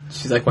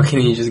She's like, why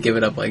can't you just give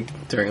it up,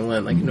 like, during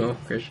Lent, like a normal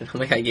Christian? I'm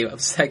like, I gave up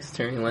sex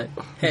during Lent.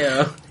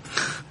 Hey-o.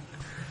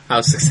 I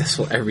was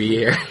successful every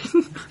year.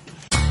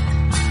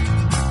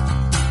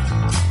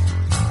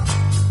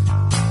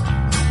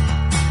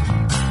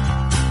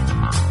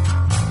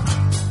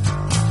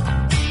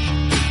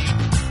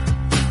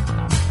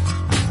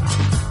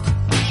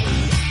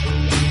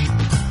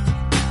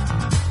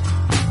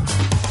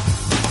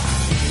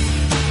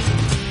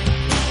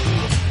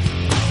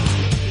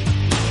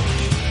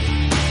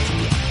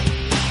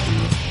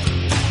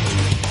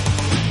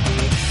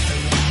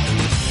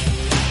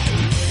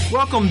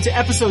 Welcome to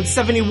episode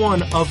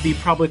 71 of the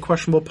Probably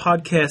Questionable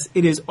podcast.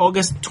 It is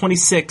August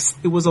 26th.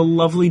 It was a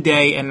lovely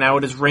day, and now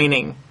it is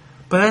raining.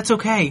 But that's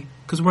okay,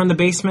 because we're in the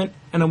basement,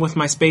 and I'm with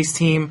my space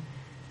team,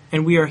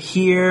 and we are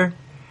here,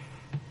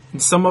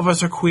 and some of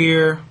us are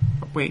queer.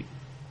 Wait.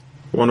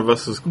 One of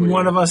us is queer.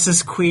 One of us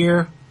is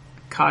queer.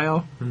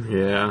 Kyle.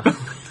 Yeah.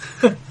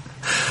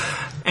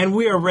 And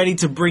we are ready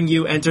to bring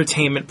you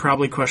entertainment,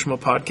 Probably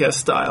Questionable podcast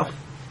style.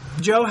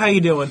 Joe, how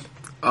you doing?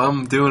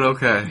 I'm doing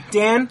okay.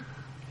 Dan?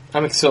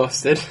 I'm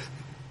exhausted.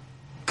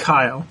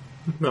 Kyle.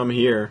 I'm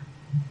here.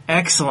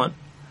 Excellent.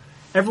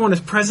 Everyone is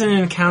present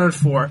and accounted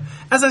for.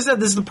 As I said,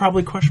 this is the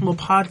Probably Questionable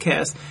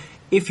podcast.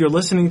 If you're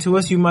listening to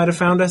us, you might have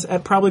found us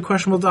at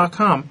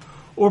probablyquestionable.com.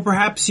 Or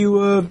perhaps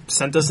you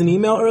sent us an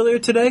email earlier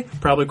today,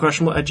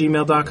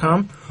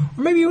 probablyquestionable@gmail.com.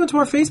 Or maybe you went to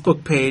our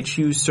Facebook page.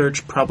 You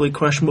search Probably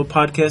Questionable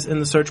Podcast in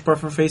the search bar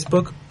for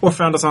Facebook. Or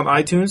found us on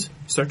iTunes,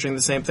 searching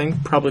the same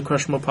thing, Probably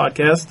Questionable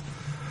Podcast.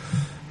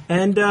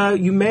 And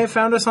you may have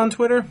found us on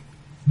Twitter.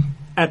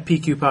 At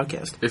PQ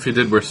Podcast. If you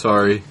did, we're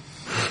sorry.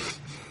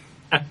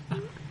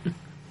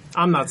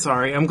 I'm not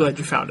sorry. I'm glad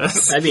you found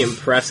us. That'd be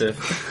impressive.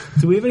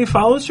 Do we have any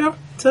followers, Joe,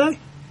 today?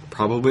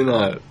 Probably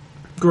not.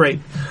 Great.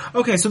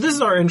 Okay, so this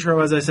is our intro,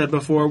 as I said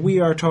before.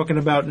 We are talking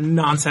about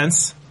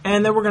nonsense.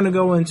 And then we're going to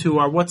go into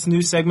our What's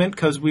New segment,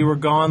 because we were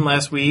gone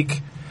last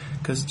week.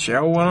 Because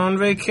Joe went on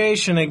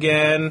vacation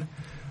again.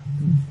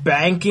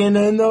 Banking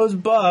in those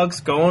bucks,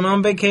 going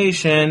on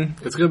vacation.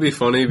 It's going to be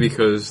funny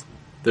because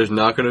there's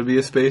not going to be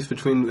a space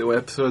between the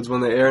episodes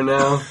when they air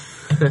now.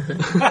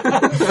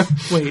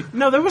 Wait,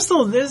 no, there's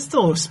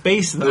still a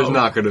space, though. There's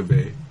not going to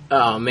be.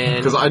 Oh, man.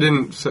 Because I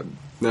didn't...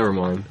 Never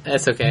mind.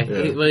 That's okay.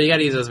 Yeah. Well, you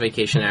gotta use those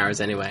vacation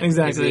hours anyway.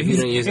 Exactly. If you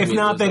don't use them, if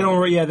not, they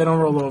don't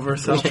roll over.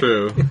 So. That's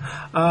true.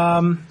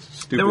 Then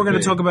we're going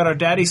to talk about our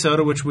daddy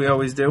soda, which we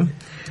always do. Then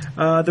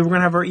we're going to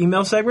have our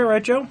email segment,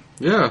 right, Joe?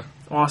 Yeah.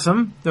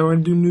 Awesome. Then we're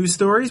going to do news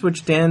stories,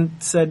 which Dan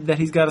said that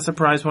he's got a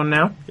surprise one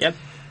now. Yep.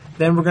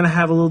 Then we're going to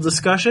have a little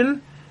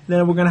discussion.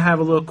 Then we're going to have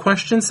a little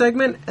question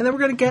segment. And then we're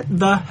going to get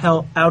the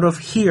hell out of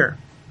here.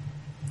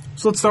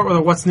 So let's start with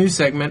our What's New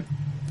segment.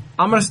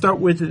 I'm going to start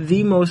with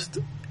the most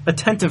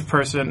attentive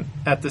person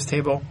at this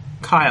table,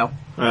 Kyle.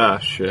 Ah,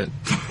 shit.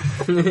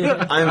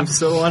 I am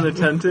so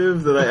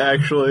unattentive that I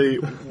actually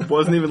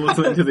wasn't even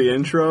listening to the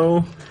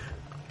intro.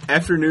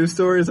 After news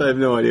stories, I have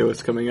no idea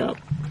what's coming up.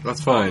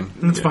 That's fine.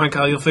 That's fine,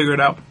 Kyle. You'll figure it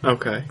out.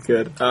 Okay,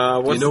 good.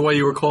 Do you know why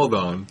you were called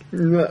on?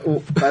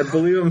 I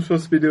believe I'm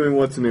supposed to be doing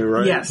What's New,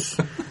 right? Yes.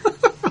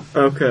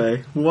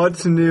 Okay.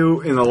 What's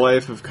new in the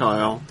life of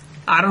Kyle?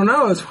 I don't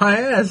know. That's why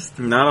I asked.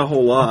 Not a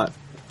whole lot.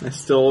 I'm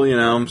still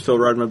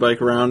riding my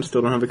bike around.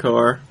 Still don't have a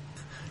car.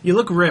 You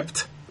look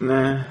ripped.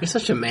 Nah. You're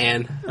such a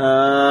man.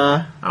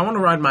 I want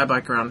to ride my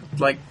bike around,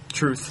 like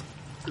truth.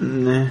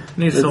 Nah. I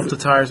need to fill up the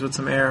tires with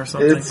some air or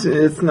something.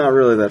 It's not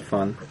really that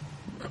fun.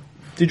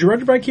 Did you ride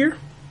your bike here?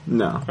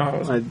 No.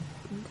 Oh.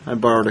 I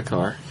borrowed a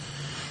car.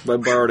 By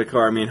borrowed a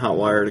car, I mean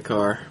hot-wired a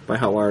car. By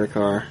hot-wired a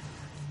car,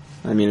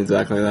 I mean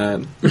exactly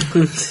that.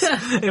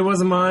 It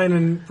wasn't mine,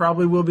 and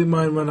probably will be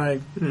mine when I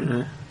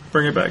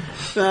bring it back.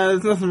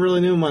 There's nothing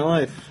really new in my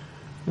life.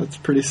 That's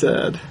pretty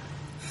sad.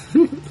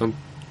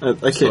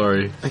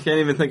 Sorry. I can't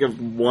even think of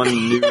one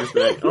new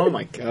thing. Oh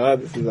my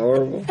god, this is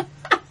horrible.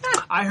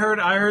 I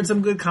heard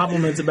some good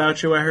compliments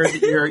about you. I heard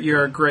that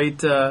you're a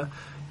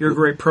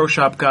great pro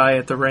shop guy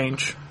at the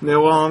range. Yeah,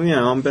 well,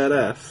 I'm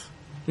badass.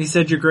 He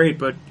said you're great,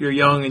 but you're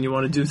young and you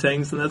want to do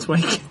things, and that's why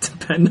he can't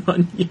depend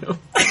on you.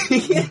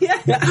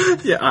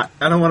 Yeah,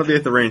 I don't want to be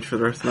at the range for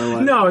the rest of my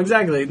life. No,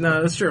 exactly.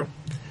 No, that's true.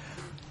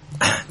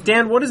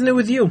 Dan, what is new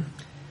with you?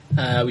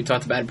 We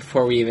talked about it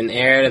before we even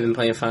aired. I've been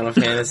playing Final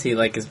Fantasy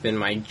like it's been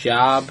my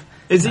job.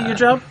 Is it your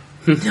job?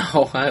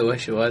 No, I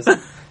wish it was.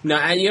 No,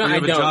 I don't. You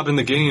have a job in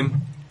the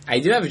game. I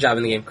do have a job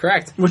in the game,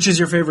 correct. Which is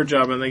your favorite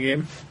job in the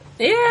game?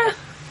 Yeah,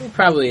 it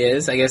probably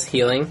is. I guess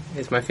healing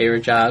is my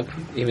favorite job,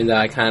 even though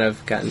I kind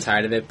of gotten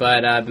tired of it.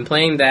 But I've been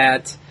playing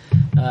that.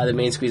 The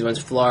main squeeze one's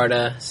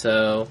Florida,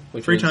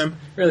 which free was time.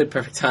 Really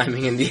perfect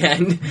timing in the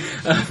end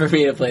for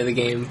me to play the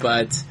game.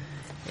 But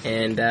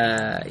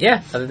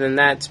other than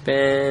that, it's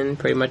been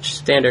pretty much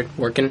standard.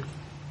 Working,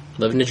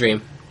 living the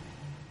dream.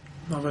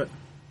 Love it.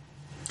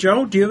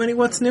 Joe, do you have any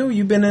What's New?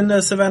 You've been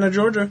in Savannah,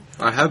 Georgia.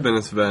 I have been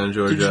in Savannah,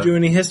 Georgia. Did you do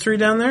any history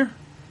down there?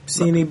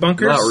 See any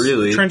bunkers? Not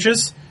really.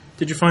 Trenches?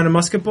 Did you find a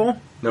musket ball?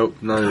 Nope,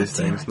 none of these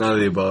things. None of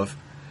the above.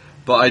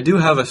 But I do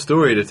have a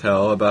story to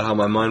tell about how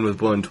my mind was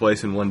blown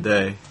twice in one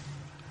day.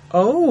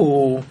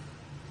 Oh.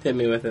 Hit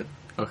me with it.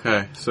 Okay,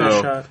 Nice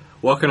so shot.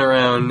 walking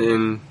around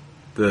in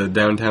the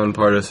downtown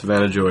part of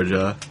Savannah,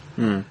 Georgia,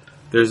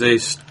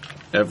 there's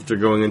after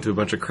going into a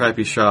bunch of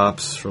crappy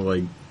shops for,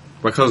 like,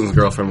 my cousin's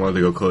girlfriend wanted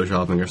to go clothes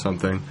shopping or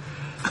something.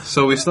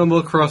 So we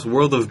stumbled across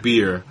World of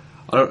Beer.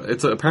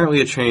 It's apparently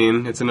a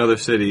chain. It's in other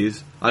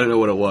cities. I don't know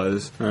what it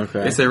was.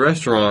 Okay. It's a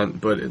restaurant,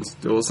 but it's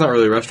not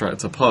really a restaurant.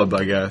 It's a pub,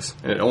 I guess.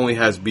 And it only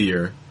has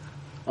beer.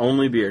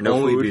 Only beer, no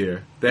only food.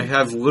 beer. They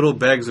have little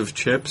bags of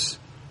chips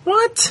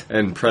What?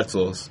 and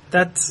pretzels.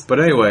 That's But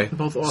anyway,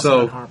 Both awesome so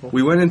and horrible.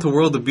 we went into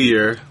World of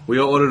Beer. We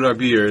all ordered our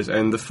beers,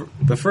 and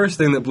the first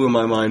thing that blew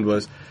my mind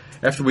was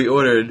after we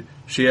ordered,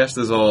 she asked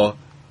us all,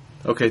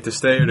 "Okay, to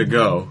stay or to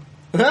go?"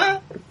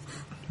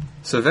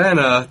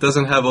 Savannah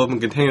doesn't have open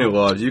container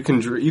laws. You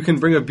can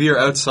bring a beer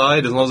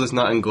outside as long as it's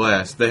not in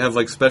glass. They have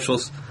like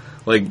special,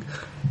 like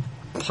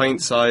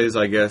pint size,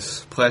 I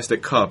guess,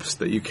 plastic cups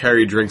that you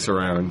carry drinks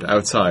around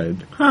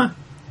outside.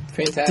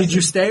 Fantastic. Did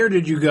you stay or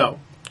did you go?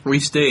 We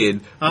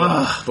stayed,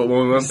 Ugh, but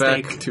when we went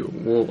mistake.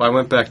 I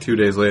went back 2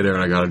 days later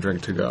and I got a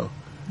drink to go.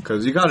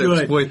 Because you got to Good.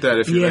 exploit that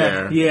if you're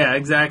there. Yeah,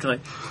 exactly.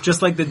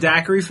 Just like the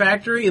daiquiri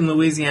factory in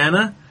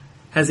Louisiana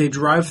has a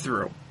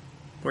drive-through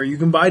where you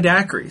can buy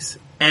daiquiris.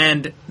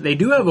 And they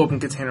do have open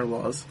container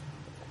laws.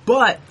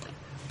 But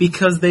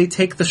because they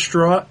take the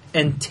straw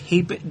and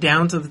tape it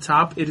down to the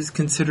top, it is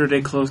considered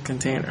a closed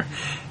container.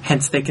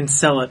 Hence, they can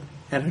sell it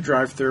at a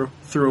drive-through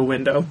through a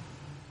window.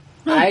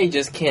 I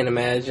just can't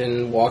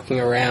imagine walking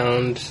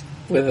around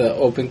with an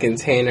open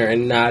container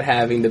and not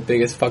having the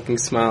biggest fucking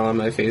smile on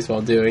my face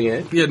while doing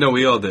it. Yeah, no,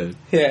 we all did.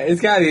 Yeah, it's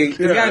gotta be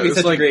it's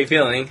such like- a great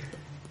feeling.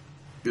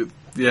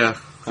 Yeah,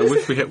 I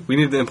wish we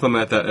need to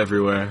implement that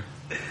everywhere.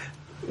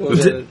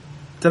 Was it-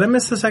 Did I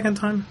miss the second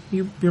time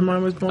your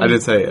mind was blown? I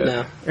did say it.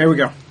 No. There we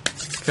go.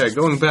 Okay,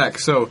 going back.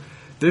 So,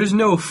 there's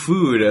no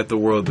food at the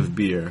World of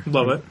Beer.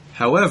 Love it.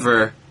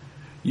 However,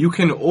 you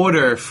can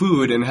order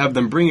food and have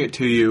them bring it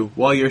to you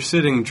while you're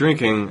sitting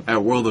drinking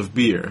at World of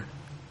Beer.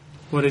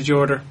 What did you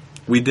order?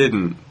 We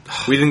didn't.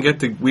 We didn't get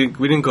to. We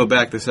didn't go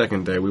back the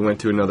second day. We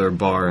went to another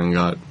bar and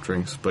got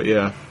drinks. But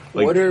yeah,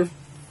 like, Order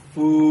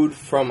food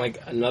from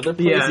like another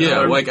place.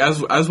 Yeah. like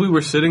as we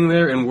were sitting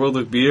there in World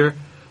of Beer,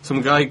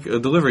 some guy, a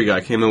delivery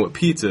guy, came in with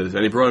pizzas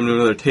and he brought them to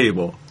another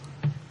table.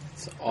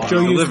 It's awesome.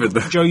 Joe delivered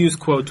them. Joe used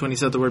quotes when he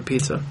said the word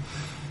pizza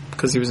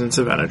because he was in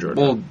Savannah,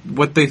 Georgia. Well,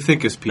 what they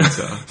think is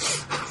pizza.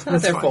 It's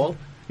not their fine. fault.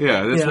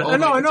 Yeah, that's yeah, what, I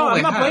know. that's all I'm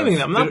they not have. blaming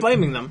them. I'm not They-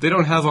 blaming them. They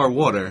don't have our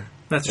water.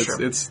 That's It's,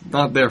 true. it's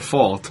not their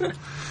fault.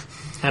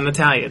 And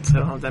Italians, I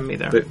don't have them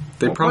either.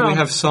 They probably Well,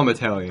 have some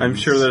Italians. I'm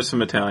sure there's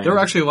some Italian. There are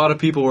actually a lot of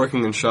people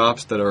working in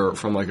shops that are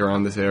from like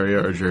around this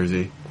area or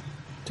Jersey.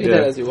 Take Yeah.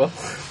 that as you will.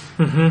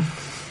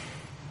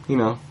 You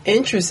know,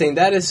 Interesting.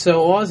 That is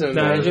so awesome.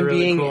 That is Imagine really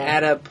being cool.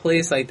 at a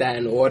place like that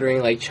and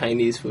ordering like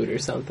Chinese food or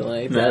something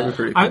like That'd be that.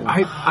 pretty cool.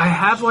 I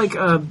have like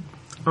a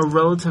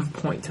relative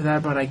point to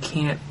that, but I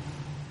can't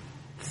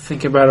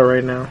think about it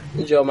right now.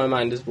 Joe, my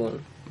mind is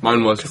blown.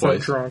 mine was 'Cause I'm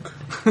twice. drunk.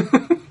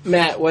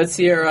 Matt, what's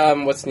your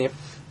what's new?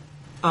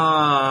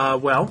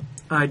 Well,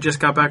 I just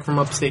got back from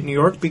upstate New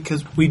York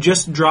because we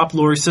just dropped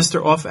Lori's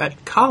sister off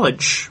at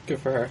college. Good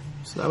for her.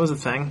 So that was a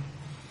thing.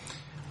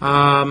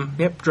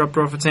 Dropped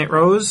her off at St.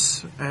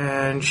 Rose,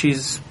 and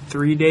she's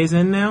 3 days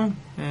in now,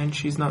 and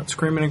she's not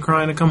screaming and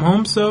crying to come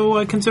home, so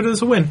I consider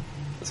this a win.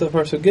 So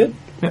far, so good.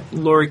 Yep.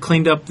 Lori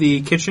cleaned up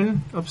the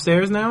kitchen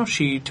upstairs now.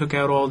 She took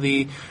out all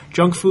the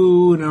junk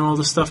food and all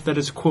the stuff that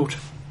is, quote,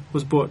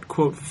 was bought,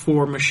 quote,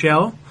 for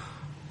Michelle.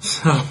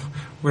 So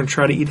we're going to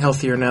try to eat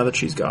healthier now that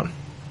she's gone.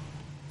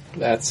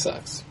 That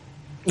sucks.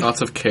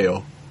 Lots of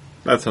kale.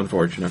 That's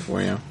unfortunate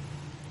for you.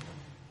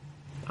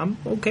 I'm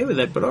okay with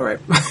it, but all right.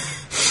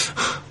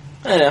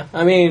 I know.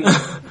 I mean,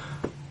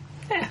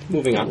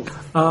 moving on.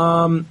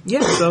 So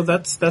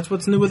that's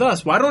what's new with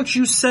us. Why don't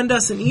you send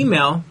us an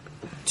email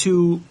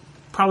to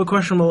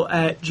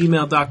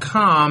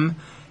probablyquestionable@gmail.com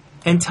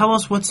and tell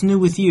us what's new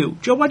with you.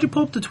 Joe, why'd you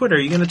pull up the Twitter? Are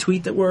you going to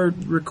tweet that we're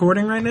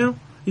recording right now?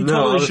 You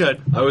totally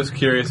should. I was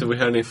curious if we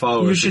had any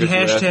followers. You should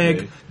because asked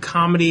hashtag me.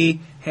 comedy,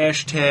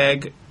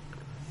 hashtag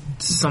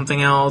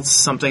something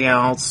else,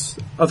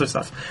 other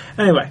stuff.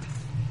 Anyway,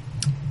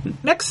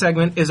 next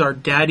segment is our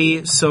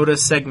Daddy Soda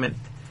segment.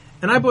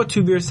 And I bought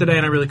 2 beers today,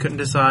 and I really couldn't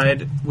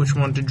decide which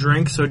one to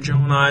drink, so Joe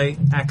and I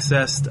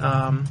accessed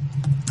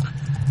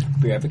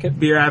Beer advocate.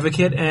 Beer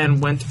Advocate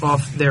and went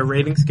off their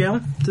rating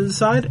scale to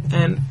decide,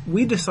 and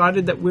we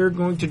decided that we're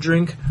going to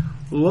drink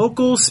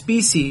Local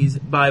Species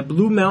by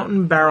Blue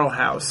Mountain Barrel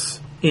House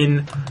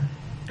in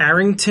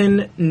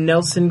Arrington,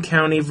 Nelson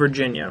County,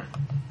 Virginia.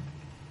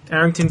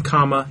 Arrington,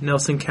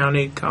 Nelson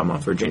County,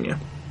 Virginia.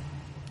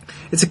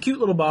 It's a cute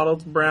little bottle.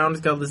 It's brown.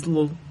 It's got this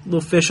little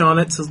fish on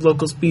it. It says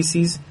Local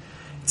Species.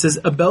 It says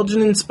a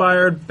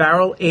Belgian-inspired,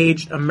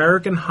 barrel-aged,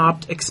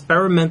 American-hopped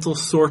experimental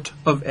sort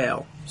of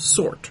ale.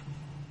 Sort.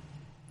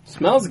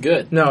 Smells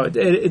good. No, it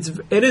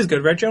is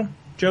good, right, Joe?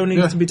 Joe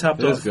needs to be topped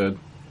It off. is good.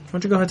 Why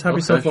don't you go ahead and top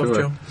yourself off,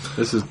 Joe?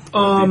 This is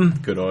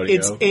good audio.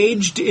 It's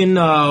aged in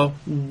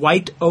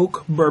white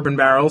oak bourbon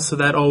barrels, so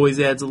that always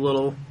adds a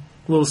little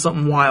little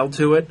something wild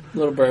to it. A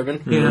little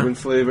bourbon. Yeah. Bourbon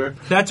flavor.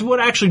 That's what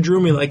actually drew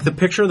me, like the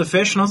picture of the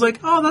fish, and I was like,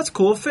 oh, that's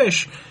cool,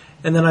 fish.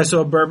 And then I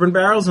saw bourbon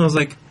barrels, and I was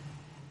like,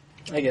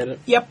 I get it.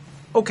 yep,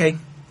 okay.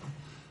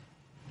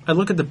 I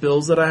look at the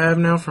bills that I have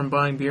now from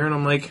buying beer, and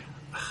I'm like,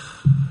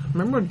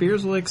 remember when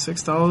beers were like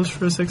 $6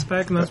 for a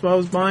 6-pack, and that's what I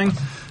was buying?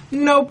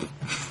 Nope.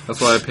 That's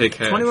why I pay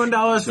cash.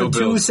 $21 for No two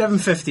bills.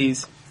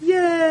 750s.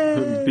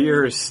 Yay!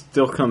 Beer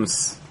still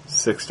comes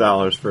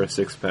 $6 for a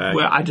 6-pack.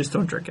 Well, I just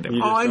don't drink it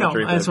anymore. You Oh, just I don't know.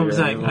 drink That's that what I'm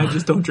beer saying. anymore. I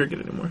just don't drink it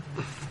anymore.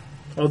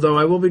 Although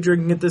I will be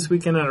drinking it this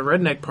weekend at a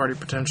redneck party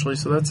potentially,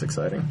 so that's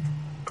exciting.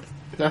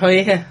 Oh,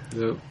 yeah.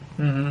 Yep.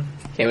 Can't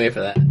wait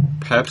for that.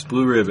 Pabst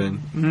Blue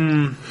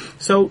Ribbon.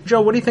 So,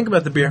 Joe, what do you think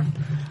about the beer?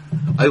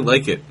 I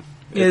like it.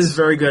 It is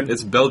very good.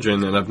 It's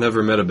Belgian, and I've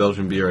never met a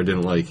Belgian beer I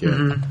didn't like yet.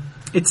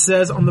 It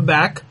says on the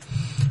back,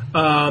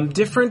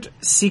 different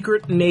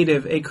secret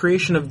native, a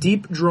creation of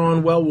deep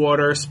drawn well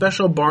water,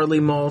 special barley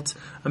malt,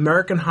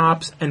 American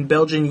hops, and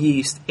Belgian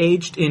yeast,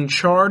 aged in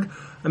charred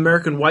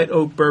American white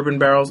oak bourbon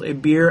barrels, a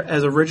beer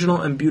as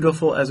original and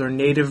beautiful as our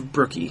native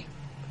brookie.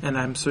 And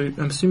I'm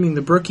assuming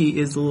the brookie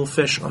is the little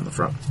fish on the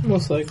front.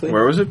 Most likely.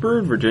 Where was it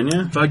brewed?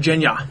 Virginia?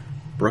 Virginia.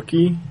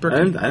 Brookie?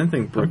 Brookie. I didn't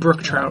think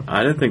Brook trout.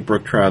 I didn't think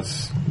brook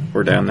trouts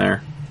were down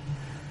there.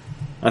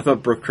 I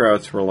thought brook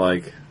trouts were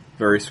like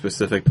very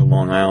specific to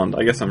Long Island.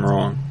 I guess I'm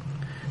wrong.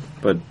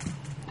 But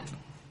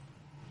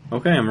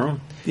okay, I'm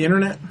wrong. The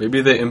internet?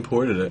 Maybe they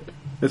imported it.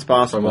 It's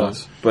possible. From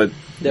us. But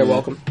They're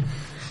welcome.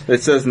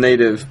 it says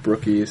native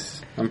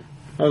brookies.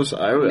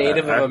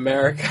 Native of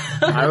America.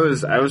 I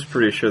was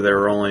pretty sure they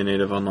were only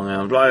native on Long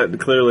Island, but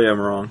clearly I'm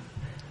wrong.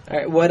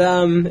 Alright, what,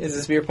 is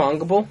this beer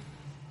pongable?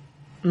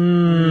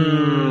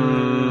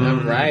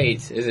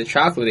 Alright. Is it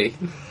chocolatey?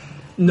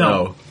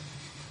 No.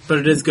 But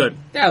it is good.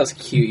 That was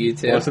cute, you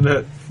two. Wasn't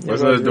it? Wasn't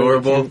was it really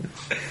adorable? cute.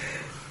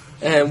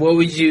 And what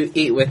would you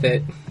eat with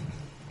it?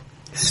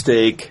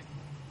 Steak.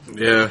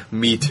 Yeah,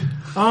 meat.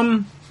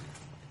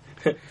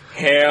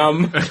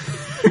 Ham.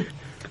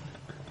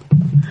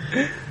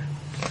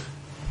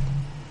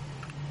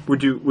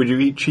 Would you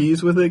eat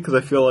cheese with it? Because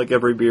I feel like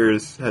every beer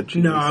has had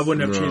cheese. No, I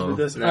wouldn't have No. cheese with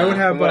this. No, I would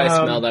have. from what I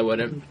smelled, I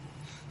wouldn't.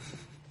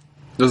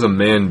 This is a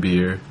man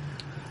beer.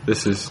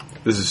 This is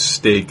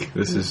steak.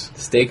 This is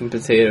Steak and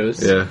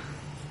potatoes. yeah.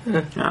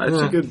 Yeah,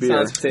 it's a good beer.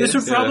 Sounds potatoes.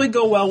 This would probably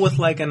go well with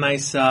like a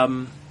nice,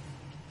 Side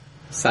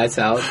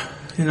salad.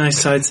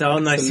 side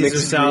salad, nice Some Caesar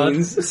mixed salad,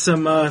 greens.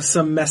 some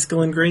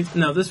mescaline greens.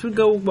 No, this would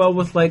go well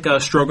with like a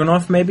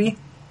stroganoff maybe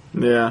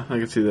Yeah, I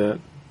can see that.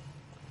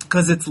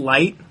 because it's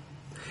light.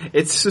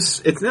 It's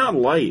not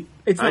light.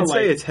 It's not I'd light.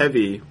 say it's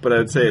heavy, but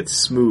I'd say it's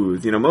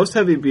smooth. You know, most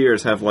heavy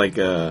beers have like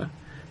a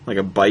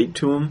bite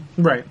to them.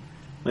 Right.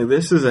 Like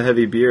this is a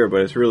heavy beer, but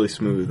it's really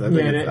smooth. I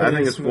think it I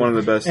think is it's smooth. one of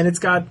the best. And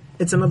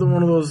it's another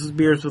one of those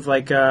beers with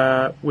like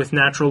with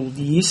natural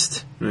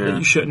yeast that Yeah.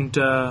 you shouldn't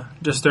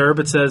disturb.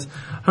 It says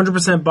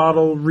 100%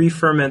 bottle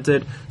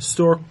re-fermented,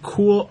 store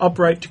cool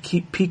upright to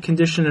keep peak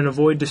condition and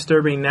avoid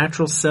disturbing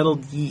natural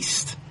settled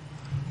yeast.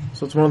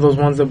 So it's one of those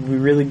ones that would be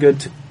really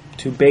good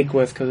to bake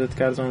with because it's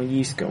got its own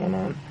yeast going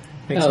on.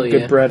 Make Hell some yeah.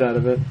 good bread out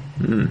of it.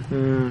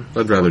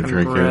 I'd rather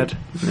drink Bread.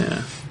 it.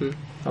 Yeah,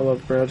 I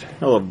love bread.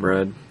 I love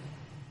bread.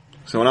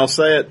 Someone else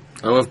say it.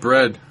 I love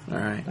bread. All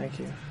right. Thank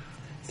you.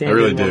 I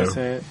really didn't wanna do.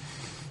 say it.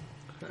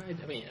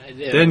 I mean, I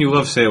do. Dan, you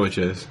love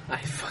sandwiches. I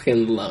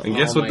fucking love. And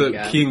guess oh what my the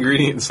God. key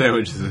ingredient in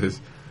sandwiches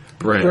is?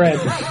 Bread. Bread.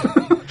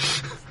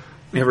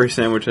 Every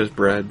sandwich has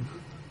bread.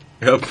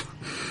 Yep.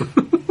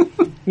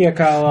 Yeah,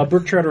 Kyle.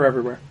 Brook trout are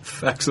everywhere.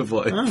 Facts of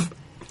life. Oh.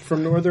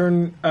 From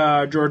northern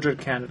Georgia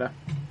to Canada.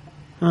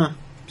 Huh.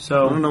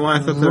 So I don't know why I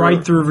thought they right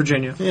were- through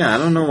Virginia. Yeah, I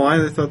don't know why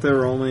they thought they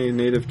were only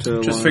native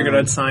to. Just Long figured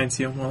Island. I'd science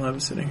you while I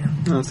was sitting here.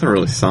 No, it's not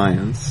really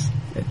science.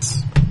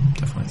 It's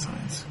definitely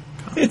science.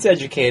 It's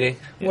educating.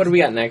 What do we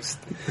got next?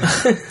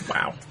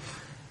 Wow.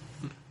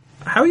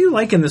 How are you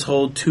liking this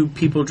whole two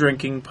people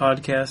drinking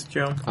podcast,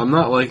 Joe? I'm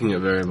not liking it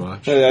very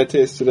much. Hey, I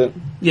tasted it.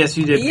 Yes,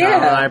 you did, Yeah.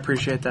 Kyle, and I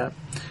appreciate that.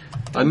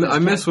 I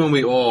miss when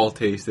we all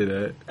tasted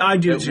it. I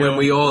do too. When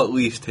we all at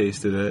least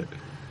tasted it.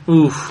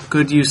 Oof,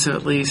 good use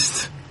at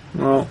least.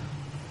 Well,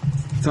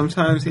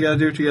 sometimes you gotta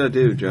do what you gotta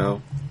do,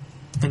 Joe.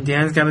 And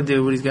Dan's got to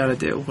do what he's got to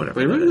do, whatever.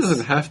 But he that really is.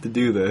 doesn't have to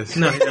do this.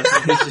 No, he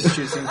doesn't. He's just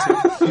choosing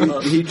to.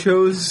 He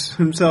chose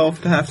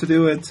himself to have to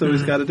do it, so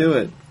he's got to do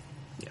it.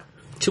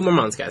 2 more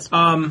months, guys.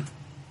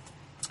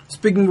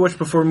 Speaking of which,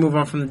 before we move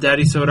on from the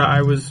Daddy Soda,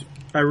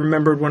 I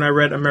remembered when I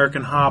read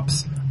American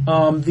Hops.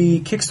 The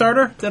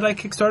Kickstarter that I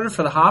kickstarted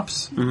for the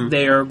hops,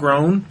 they are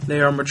grown,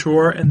 they are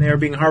mature, and they are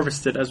being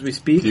harvested as we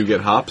speak. Do you get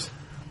hops?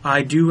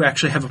 I do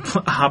actually have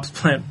a hops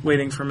plant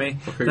waiting for me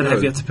Okay, that I have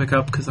good. yet to pick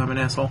up because I'm an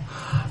asshole.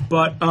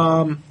 But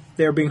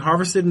they're being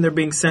harvested and they're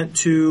being sent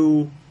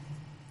to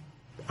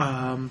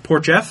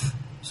Port Jeff.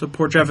 So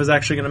Port Jeff is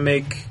actually going to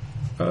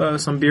make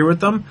some beer with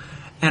them.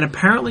 And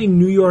apparently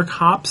New York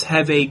hops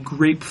have a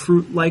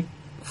grapefruit-like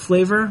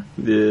flavor,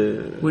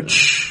 Yeah.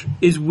 which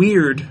is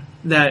weird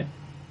that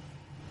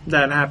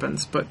that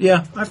happens. But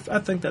yeah, I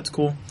think that's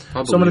cool.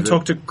 I'll So I'm going believe to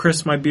talk it. to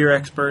Chris, my beer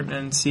expert,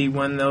 and see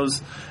when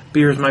those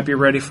beers might be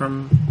ready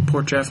from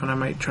Port Jeff, and I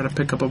might try to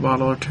pick up a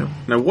bottle or two.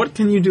 Now, what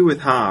can you do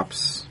with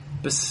hops?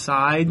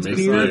 Besides Make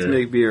beer, cider.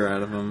 Make beer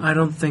out of them. I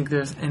don't think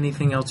there's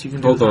anything else you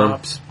can do Hold with on.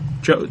 hops.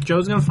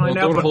 Joe's going to find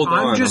Well, out, don't but hold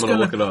on. I'm just I'm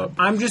gonna going look it up.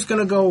 I'm just going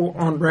to go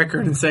on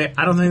record and say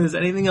I don't think there's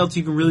anything else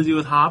you can really do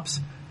with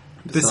hops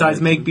besides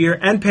make beer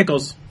and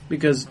pickles,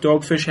 because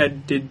Dogfish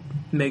Head did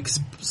make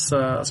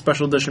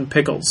special edition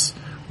pickles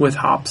with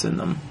hops in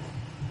them.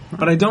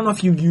 But I don't know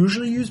if you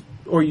usually use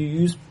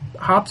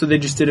hops, or they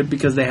just did it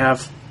because they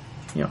have,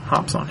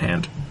 hops on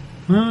hand.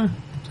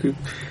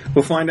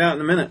 We'll find out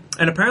in a minute.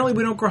 And apparently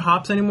we don't grow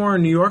hops anymore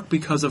in New York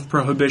because of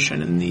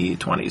prohibition in the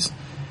 20s.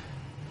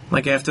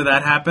 Like, after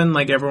that happened,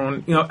 like,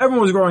 everyone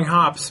was growing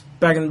hops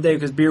back in the day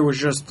because beer was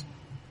just,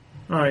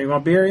 oh, you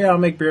want beer? Yeah, I'll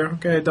make beer.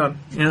 Okay, done.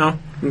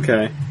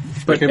 Okay.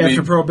 But can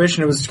after be-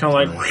 prohibition, it was kind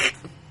of like,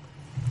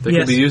 They Yes.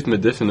 can be used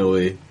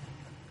medicinally.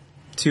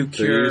 to They're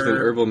cure used in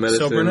herbal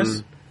medicine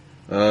soberness.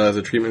 as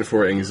a treatment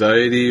for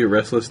anxiety,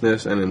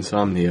 restlessness, and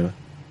insomnia.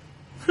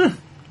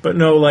 But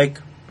no, like,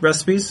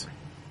 recipes?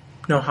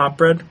 No hop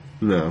bread?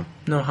 No.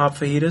 No hop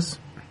fajitas?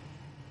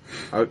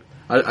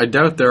 I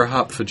doubt there are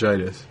hop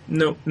vaginas.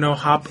 No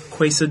hop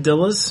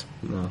quesadillas?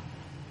 No.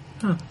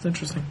 Oh, that's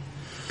interesting.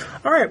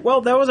 All right,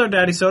 well, that was our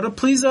Daddy Soda.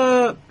 Please,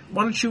 why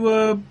don't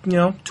you,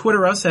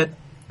 Twitter us at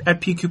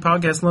PQ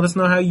Podcast and let us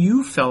know how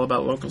you felt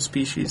about local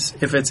species,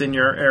 if it's in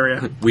your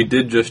area. We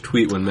did just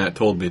tweet when Matt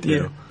told me to.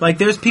 Yeah. Like,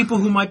 there's people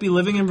who might be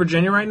living in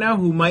Virginia right now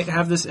who might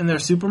have this in their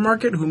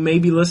supermarket, who may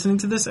be listening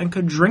to this and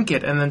could drink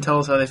it and then tell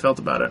us how they felt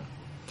about it.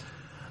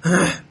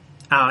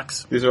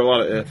 Alex. These are a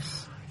lot of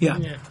ifs.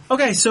 Yeah.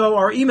 Okay, so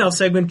our email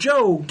segment.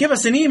 Joe, give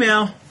us an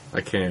email.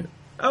 I can't.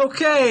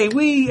 Okay,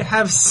 we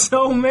have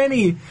so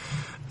many I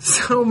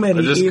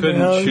just emails.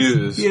 couldn't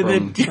choose Yeah,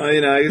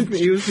 from...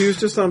 He was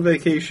just on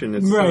vacation.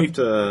 It's Right. tough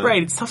to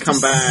Right, it's tough come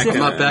to back. sit- I'm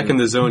not back in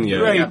the zone yet.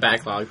 Right. I got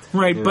backlogged.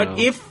 Right, You but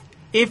know.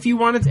 if you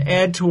wanted to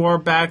add to our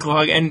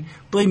backlog, and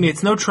believe me,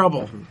 it's no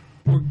trouble.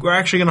 We're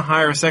actually going to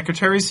hire a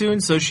secretary soon,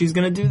 so she's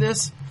going to do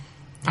this.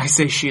 I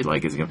say she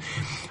like it's going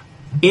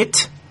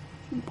to...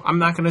 I'm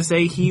not going to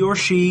say he or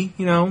she,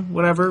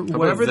 whatever. How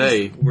whatever about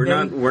they? We're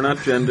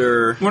not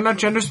gender. We're not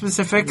gender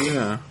specific.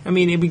 Yeah. I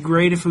mean, it'd be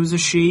great if it was a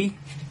she.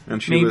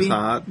 And she Maybe. was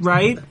hot.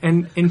 Right?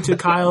 And into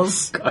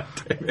Kyle's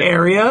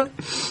area.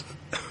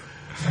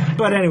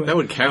 But anyway. That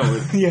would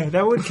count. Yeah,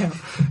 that would count.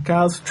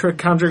 Kyle's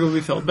contract would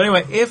be filled. But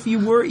anyway, if you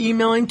were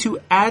emailing to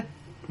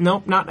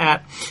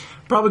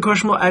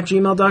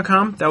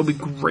probablyquestionable@gmail.com, that would be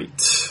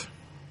great.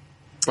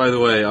 By the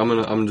way,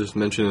 I'm just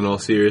mentioning in all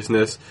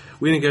seriousness,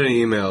 we didn't get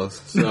any emails.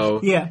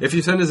 So Yeah. if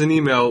you send us an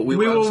email, we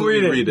will will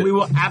absolutely read it. We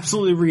will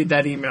absolutely read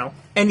that email.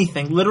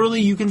 Anything. Literally,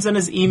 you can send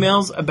us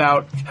emails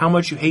about how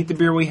much you hate the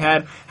beer we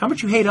had, how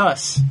much you hate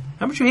us,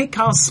 how much you hate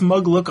Kyle's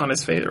smug look on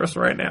his face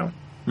right now.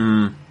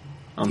 I'm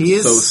He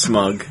is- so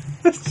smug.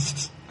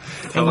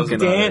 Tell us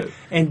about it.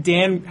 And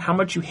Dan, how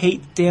much you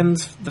hate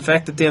the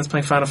fact that Dan's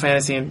playing Final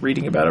Fantasy and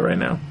reading about it right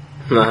now.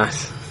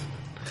 Nice.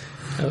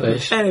 I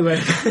wish.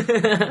 Anyway.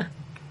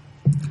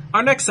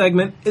 Our next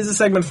segment is a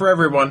segment for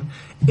everyone.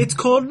 It's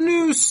called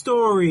News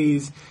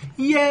Stories.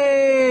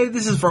 Yay!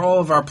 This is for all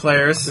of our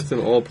players. It's an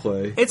all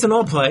play. It's an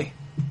all play.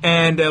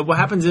 And what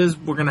happens is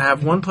we're going to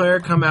have one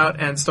player come out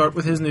and start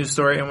with his news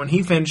story, and when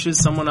he finishes,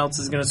 someone else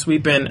is going to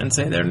sweep in and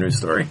say their news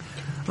story.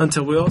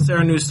 Until we all say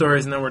our news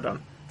stories, and then we're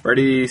done.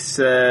 Ready,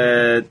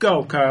 set,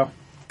 Go, Kyle.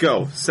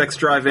 go. Sex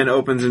drive-in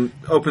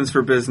opens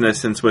for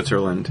business in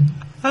Switzerland.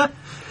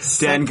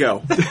 Dan,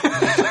 go.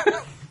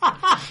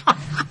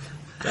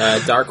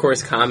 Dark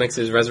Horse Comics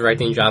is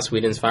resurrecting Joss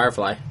Whedon's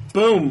Firefly.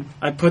 Boom.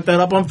 I put that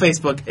up on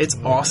Facebook. It's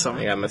awesome.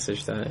 I got a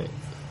message that.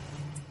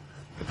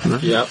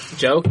 Yep.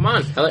 Joe, come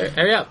on.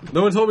 Hurry up.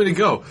 No one told me to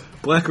go.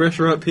 Black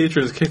restaurant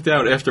patrons kicked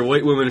out after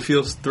white woman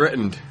feels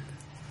threatened.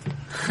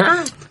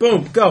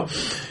 Boom, go.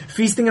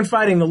 Feasting and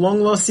fighting, the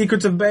long-lost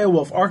secrets of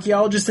Beowulf.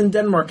 Archaeologists in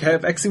Denmark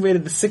have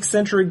excavated the 6th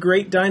century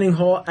great dining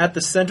hall at the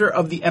center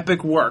of the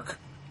epic work.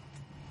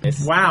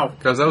 Nice. Wow.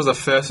 Guys, that was the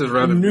fastest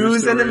round of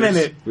News in a stories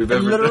minute. we've And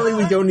ever literally,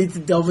 done. we don't need to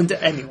delve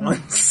into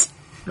anyone's.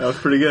 That was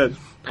pretty good.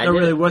 I Oh, did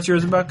really? it. What's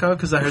yours about, Kyle?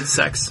 Because I heard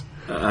sex.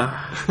 All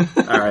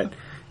right.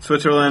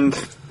 Switzerland.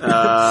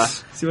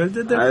 See what I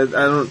did there? I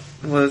don't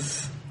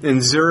was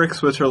in Zurich,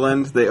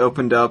 Switzerland. They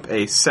opened up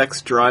a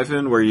sex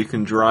drive-in where you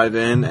can drive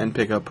in and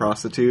pick up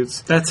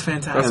prostitutes. That's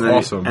fantastic. That's and then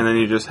awesome. And then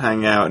you just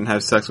hang out and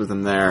have sex with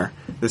them there.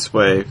 This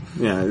way,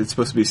 it's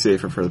supposed to be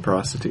safer for the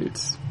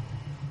prostitutes.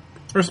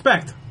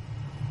 Respect.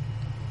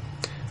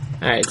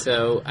 Alright,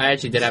 so I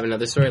actually did have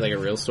another story, like a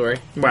real story.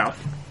 Wow.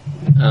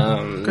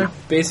 Okay.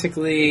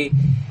 Basically,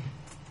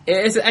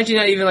 it's actually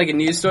not even like a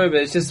news story, but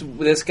it's just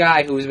this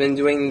guy who's been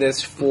doing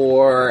this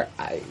for...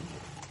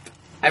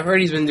 I've heard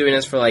he's been doing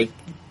this for like...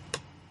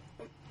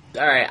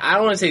 Alright, I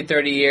don't want to say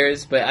 30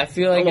 years, but I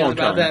feel like A it long was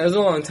about time. that. It was a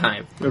long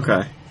time.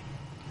 Okay.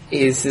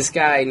 Is this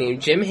guy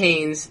named Jim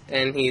Haynes,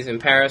 and he's in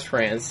Paris,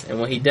 France, and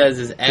what he does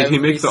is every Did he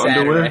make the Saturday...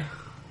 underwear?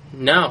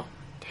 No.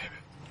 Damn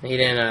it. He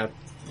didn't,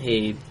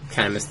 he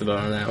kind of missed the boat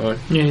on that one.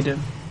 Yeah, you did.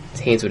 It's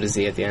Haynes with a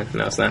Z at the end.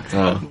 No, it's not.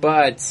 Oh.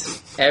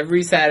 But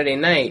every Saturday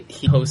night,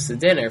 he hosts a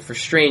dinner for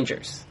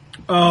strangers.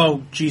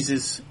 Oh,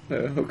 Jesus.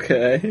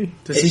 Okay.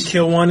 Does he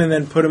kill one and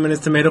then put him in his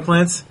tomato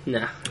plants?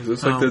 Nah. Is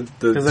this Oh. like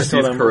the 'Cause I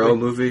saw Steve that Carell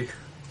movie?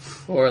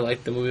 Or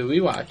like the movie we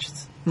watched,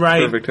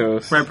 Right. Perfect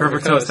Toast. Right,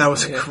 Perfect Perfect Toast. That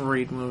was Toast, a yeah.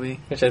 great movie.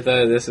 which I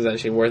thought this is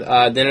actually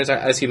worth. Dinners are,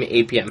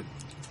 8 p.m.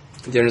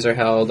 Dinners are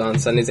held on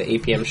Sundays at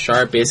 8 p.m.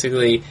 sharp.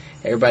 Basically,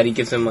 everybody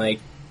gives him like,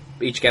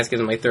 each guest gives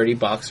him like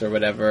 $30 or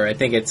whatever. I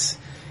think it's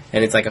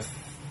like a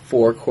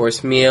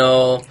 4-course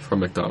meal. From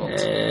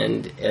McDonald's.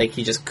 And like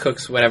he just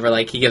cooks whatever,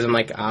 like he gives them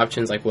like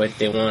options, like what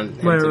they want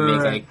him Right, to right,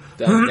 make right. like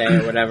that day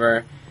or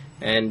whatever,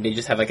 and they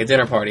just have like a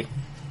dinner party.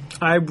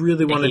 I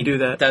really want to He do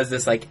that. Does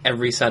this like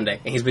every Sunday,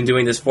 and he's been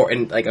doing this for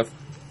in like a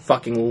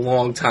fucking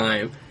long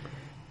time.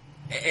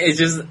 It's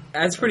just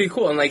that's pretty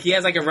cool, and like he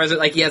has like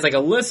he has like a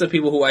list of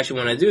people who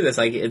actually want to do this.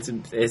 Like it's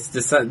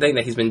this thing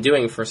that he's been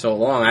doing for so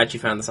long. I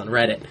actually found this on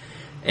Reddit,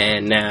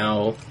 and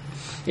now.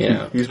 You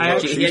know, He's he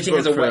actually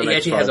has a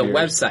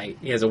website.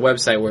 He has a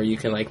website where you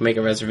can like make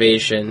a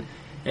reservation,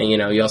 and you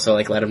know you also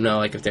like let him know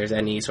like if there's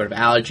any sort of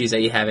allergies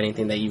that you have,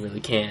 anything that you really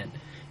can't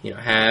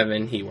have,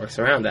 and he works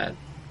around that.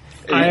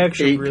 I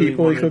actually 8 really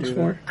people he wanna cooks do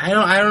for? I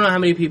don't know how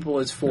many people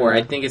it's for.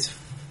 I think it's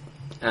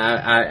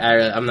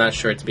I'm not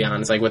sure, to be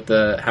honest, like with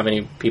how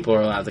many people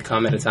are allowed to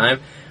come at a time.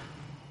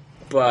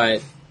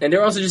 But and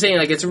they're also just saying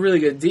like it's a really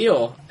good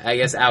deal, I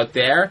guess, out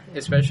there,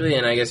 especially.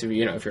 And I guess if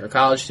you're a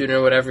college student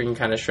or whatever, you can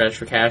kind of stretch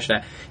for cash.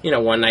 That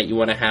one night you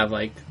want to have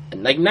like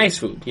nice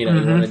food. You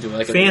want to do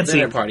like a Fancy.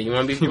 dinner party. You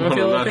want to feel a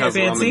little not have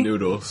fancy. ramen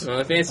noodles. You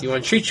want to fancy. You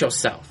want to treat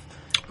yourself.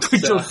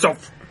 Treat So-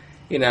 yourself.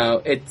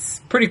 It's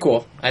pretty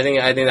cool. I think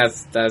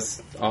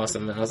that's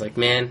awesome. And I was like,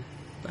 man,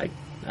 like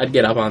I'd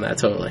get up on that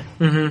totally.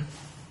 Mm-hmm.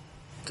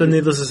 So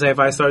needless to say, if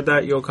I start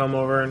that, you'll come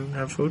over and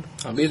have food.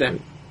 I'll be there.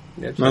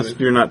 Yeah, Unless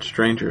you're not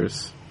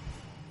strangers.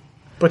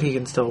 But he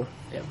can still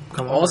yeah.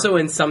 come over. Also,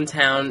 in some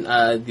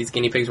town, these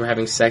guinea pigs were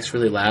having sex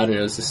really loud, and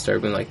it was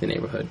disturbing, like the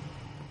neighborhood.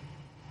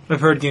 I've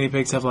heard guinea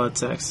pigs have loud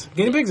sex.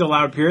 Guinea pigs are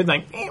loud, period.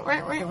 Like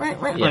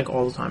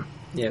all the time.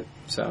 Yeah.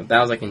 So that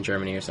was like in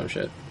Germany or some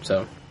shit.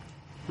 So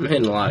I'm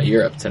hitting a lot of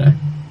Europe today.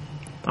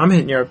 I'm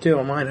hitting Europe too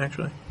on mine,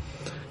 actually.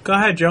 Go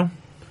ahead, Joe.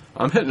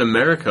 I'm hitting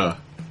America.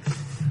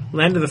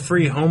 Land of the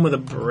free, home of the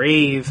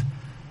brave,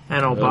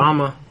 and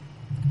Obama.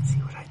 See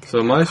what I did?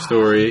 So my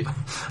story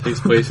takes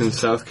place in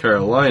South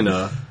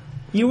Carolina.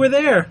 You were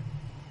there.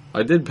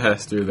 I did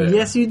pass through there.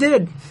 Yes, you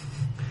did.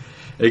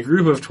 A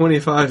group of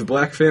 25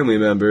 black family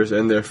members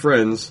and their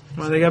friends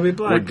Why they gotta be were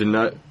black?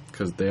 denied...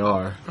 Because they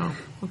are. Oh,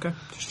 okay.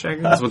 Just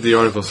checking. That's what the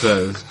article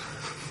says.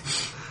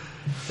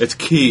 It's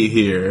key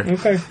here.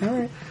 Okay,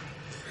 alright.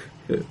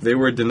 They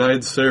were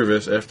denied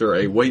service after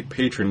a white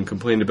patron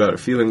complained about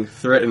feeling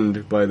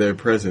threatened by their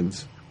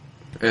presence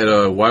at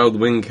a Wild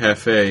Wing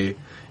Cafe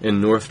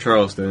in North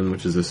Charleston,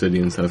 which is a city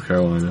in South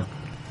Carolina.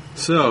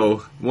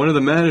 So, one of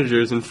the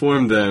managers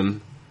informed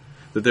them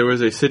that there was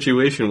a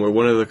situation where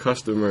one of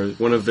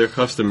their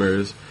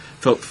customers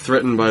felt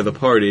threatened by the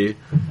party,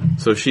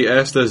 so she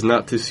asked us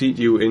not to seat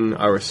you in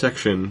our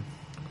section.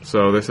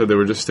 So they said they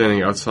were just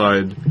standing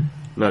outside,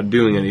 not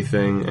doing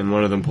anything, and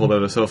one of them pulled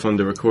out a cell phone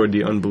to record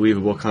the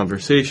unbelievable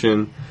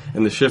conversation,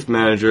 and the shift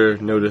manager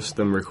noticed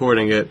them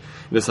recording it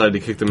and decided to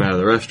kick them out of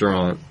the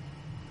restaurant.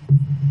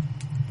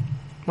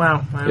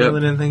 Wow, I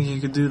really didn't think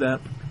you could do that.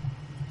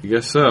 I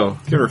guess so.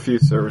 You can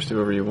refuse service to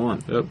whoever you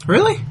want. Yep.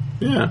 Really?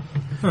 Yeah.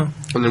 And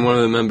then one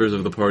of the members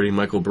of the party,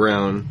 Michael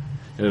Brown,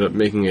 ended up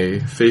making a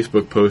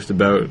Facebook post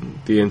about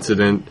the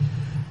incident,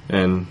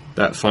 and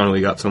that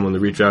finally got someone to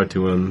reach out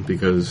to him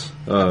because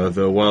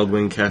the Wild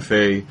Wing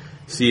Cafe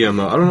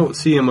CMO, I don't know what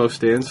CMO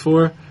stands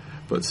for,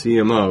 but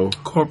CMO,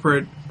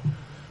 Corporate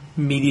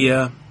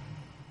Media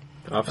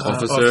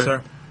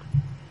Officer.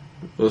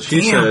 Well,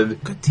 she Damn,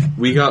 said, good tip.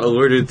 we got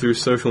alerted through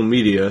social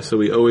media, so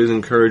we always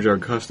encourage our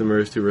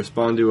customers to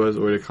respond to us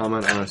or to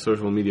comment on our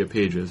social media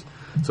pages.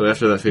 So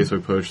after that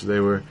Facebook post, they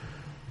were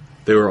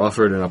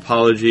offered an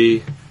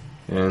apology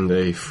and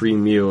a free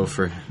meal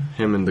for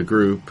him and the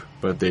group,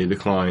 but they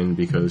declined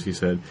because he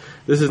said,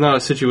 this is not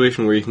a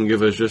situation where you can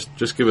give us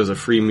just give us a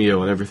free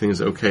meal and everything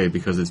is okay,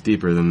 because it's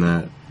deeper than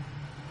that.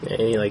 Yeah,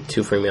 you need like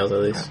 2 free meals at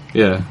least.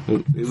 Yeah.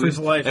 Free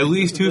for life. At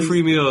least 2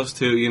 free meals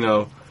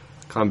to,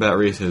 combat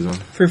racism.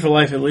 Free for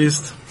life, at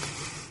least.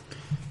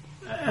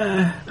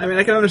 I mean,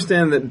 I can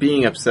understand that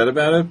being upset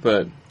about it,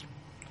 but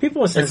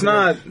People are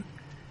sensitive.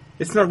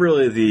 it's not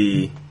really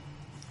the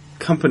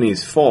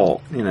company's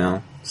fault,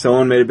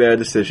 Someone made a bad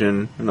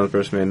decision, another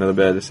person made another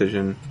bad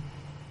decision.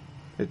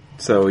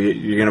 So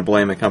you're going to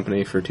blame a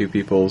company for 2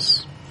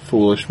 people's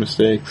foolish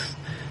mistakes.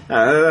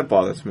 That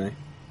bothers me.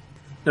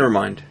 Never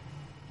mind.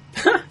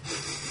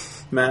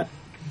 Matt?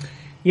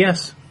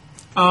 Yes.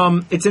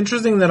 It's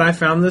interesting that I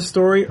found this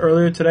story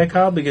earlier today,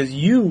 Kyle, because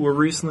you were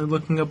recently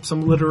looking up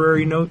some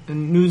literary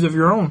news of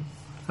your own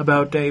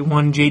about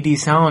one J.D.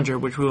 Salinger,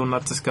 which we will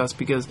not discuss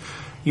because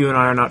you and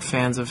I are not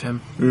fans of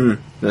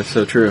him. That's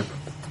so true.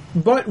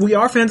 But we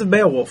are fans of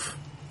Beowulf.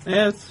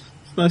 Yeah, it's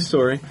a nice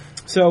story.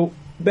 So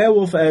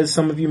Beowulf, as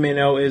some of you may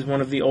know, is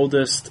one of the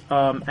oldest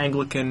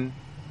Anglican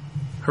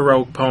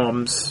heroic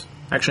poems.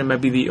 Actually, it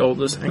might be the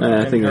oldest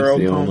Anglican I think that's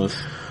heroic the poem. oldest.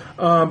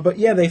 But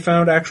yeah, they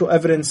found actual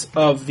evidence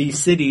of the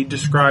city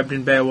described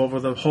in Beowulf, or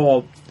the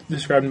hall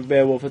described in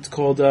Beowulf. It's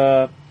called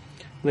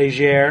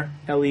Legere,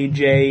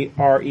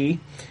 Legre.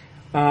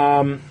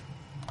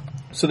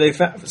 So they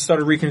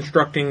started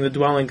reconstructing the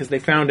dwelling because they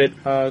found it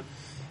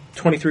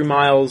 23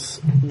 miles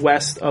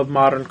west of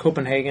modern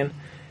Copenhagen,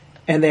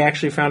 and they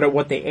actually found out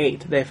what they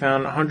ate. They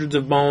found hundreds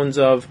of bones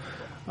of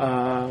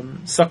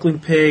suckling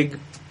pig,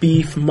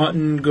 beef,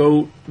 mutton,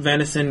 goat,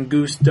 venison,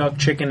 goose, duck,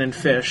 chicken, and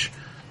fish.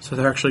 So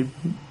they're actually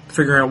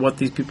figuring out what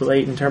these people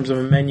ate in terms of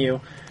a menu.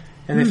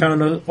 And they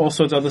found all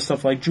sorts of other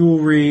stuff like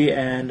jewelry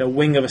and a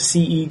wing of a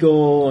sea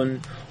eagle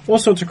and all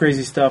sorts of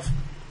crazy stuff.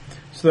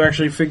 So they're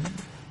actually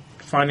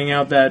finding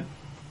out that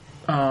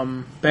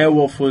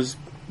Beowulf was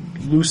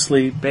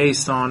loosely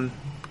based on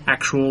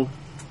actual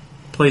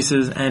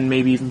places and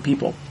maybe even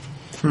people.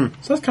 So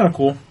that's kind of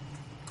cool.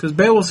 Because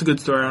Beowulf's a good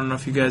story. I don't know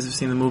if you guys have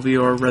seen the movie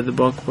or read the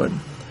book, but...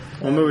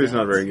 Well, the movie's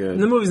not very good.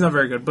 The movie's not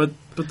very good, but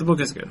the book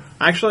is good.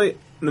 Actually,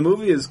 the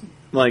movie is,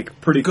 like,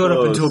 pretty Good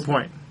close. up until a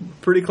point.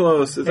 Pretty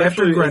close. It's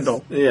After actually,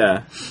 Grendel.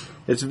 Yeah.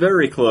 It's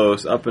very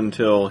close up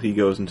until he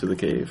goes into the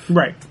cave.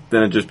 Right.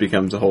 Then it just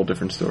becomes a whole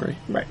different story.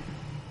 Right.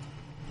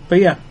 But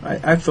yeah,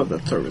 I thought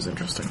that story was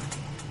interesting.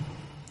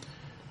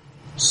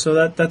 So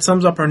that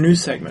sums up our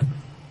news segment.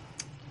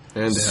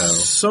 And how?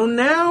 So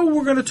now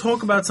we're going to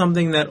talk about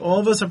something that all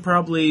of us are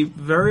probably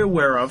very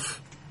aware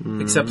of,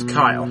 except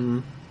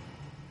Kyle.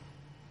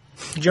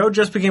 Joe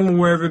just became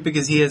aware of it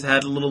because he has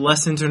had a little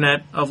less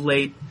internet of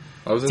late.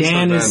 I was in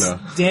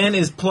Savannah. Dan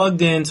is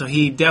plugged in, so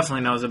he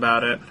definitely knows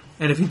about it.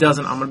 And if he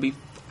doesn't, I'm going to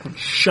be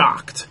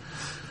shocked.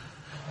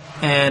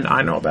 And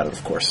I know about it,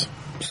 of course.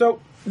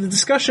 So the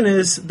discussion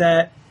is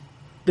that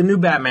the new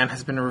Batman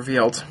has been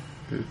revealed.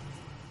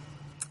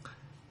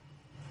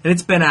 And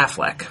it's Ben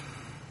Affleck.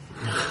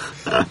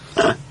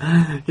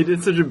 He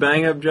did such a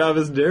bang-up job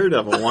as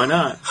Daredevil. Why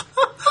not?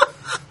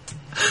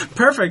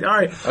 Perfect. All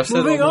right. I've said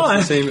Moving almost on.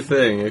 the same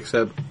thing,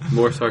 except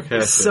more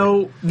sarcastic.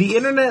 So the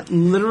internet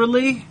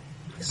literally,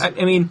 I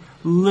mean,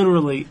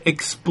 literally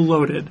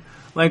exploded.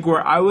 Like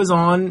where I was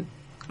on,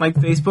 like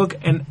Facebook,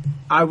 and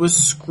I was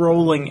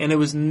scrolling, and it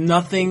was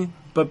nothing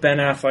but Ben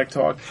Affleck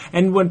talk.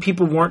 And when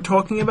people weren't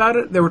talking about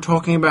it, they were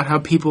talking about how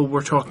people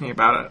were talking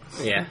about it.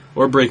 Yeah.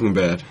 Or Breaking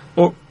Bad.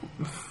 Or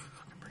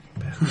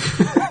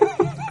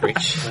Great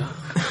show.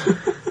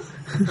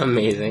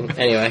 Amazing.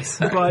 Anyway,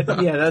 sorry.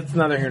 But yeah, that's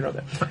neither here nor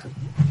there.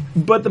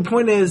 But the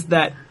point is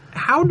that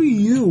how do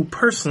you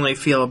personally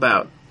feel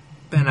about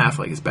Ben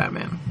Affleck as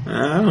Batman?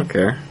 I don't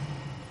care.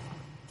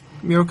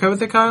 You okay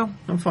with it, Kyle?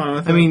 I'm fine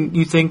with it. I mean,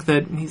 you think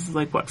that he's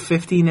like, what,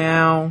 50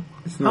 now?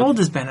 How old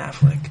is Ben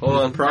Affleck? Hold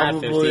on.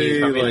 probably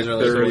Probably in like his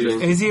early 30.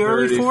 40s. Is he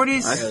early 30.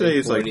 40s? I'd say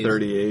he's like 40s.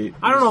 38.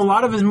 I don't know. A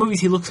lot of his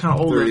movies, he looks kind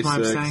of older. That's why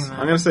I'm 36. saying that.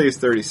 I'm going to say he's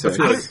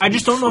 36. I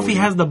just don't know if he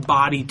has the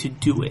body to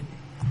do it.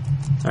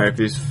 Alright, if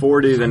he's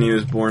 40, then he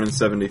was born in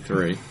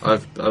 73. I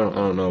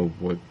don't know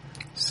what.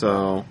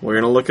 So, we're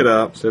going to look it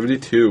up.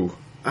 72.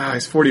 Ah,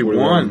 he's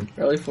 41.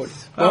 Early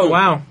 40s. Oh,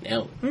 wow.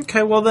 Nailed it.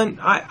 Okay, well then,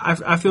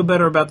 I feel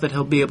better about that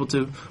he'll be able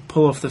to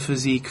pull off the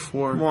physique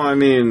for Well, I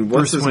mean,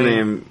 what's Bruce his Wayne.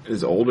 name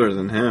is older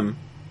than him.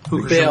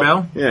 who, Christian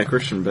Bale. Yeah,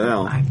 Christian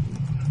Bale. I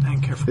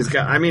don't care for He's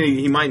got. I mean,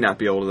 he might not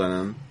be older than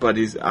him, but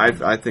he's.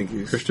 I think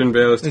he's. Christian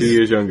Bale is 2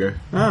 years younger.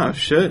 Oh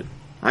shit!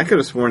 I could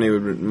have sworn he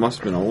must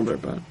have been older,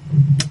 but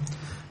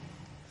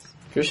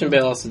Christian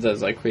Bale also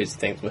does like crazy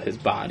things with his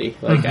body.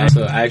 Like,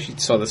 I actually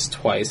saw this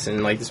twice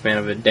in like the span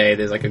of a day.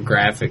 There's like a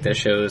graphic that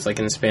shows like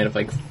in the span of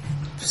like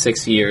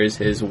 6 years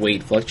his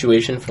weight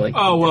fluctuation for like.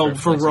 Oh, well, different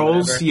for flicks or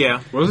roles, whatever.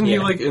 yeah. Wasn't he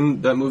Yeah. like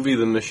in that movie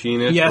The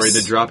Machinist Yes. where he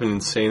had to drop an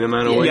insane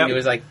amount of Yeah, weight? Yep. he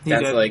was like He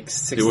that's did. like looked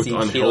 60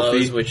 unhealthy.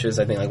 kilos, which is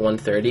I think like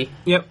 130.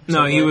 Yep. No,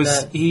 Something he like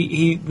was.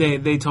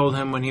 that. They told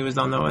him when he was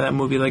on that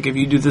movie, like, if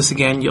you do this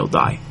again, you'll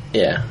die.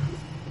 Yeah.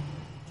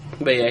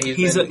 But yeah,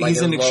 He's been, like, he's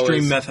as an low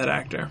extreme as- method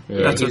actor.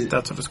 Yeah. That's He's-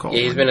 what it's called.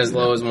 Yeah, he's been as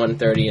low as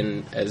 130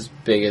 and as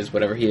big as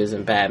whatever he is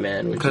in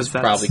Batman, which 'Cause is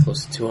that's- probably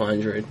close to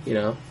 200. You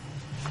know.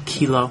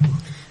 Kilo.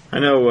 I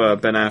know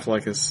Ben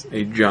Affleck is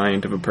a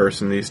giant of a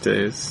person these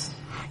days.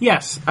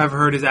 Yes, I've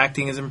heard his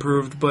acting has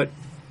improved, but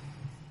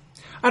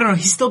I don't know.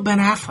 He's still Ben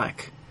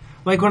Affleck.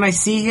 Like when I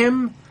see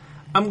him,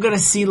 I'm gonna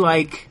see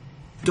like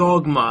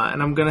Dogma,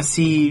 and I'm gonna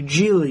see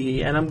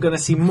Geely, and I'm gonna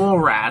see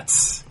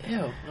Mallrats.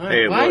 Ew.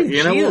 Hey, Why look,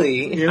 you know what-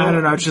 Geely? you know- I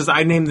don't know. It's just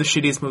I named the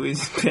shittiest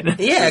movies he's been in.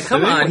 Yeah,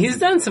 come on. He's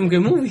done some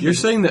good movies. You're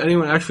saying that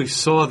anyone actually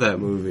saw that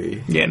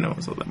movie? Yeah, no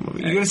one saw that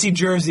movie. You're gonna see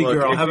Jersey Look,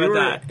 Girl. if How you about were-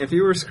 that? If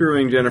you were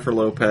screwing Jennifer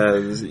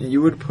Lopez,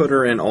 you would put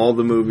her in all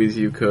the movies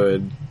you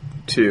could,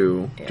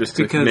 too, just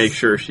to Because make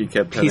sure she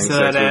kept having piece of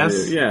sex that with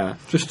ass? you. Yeah.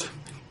 Just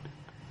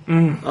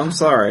I'm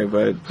sorry,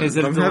 but Is it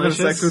if I'm having delicious?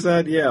 sex with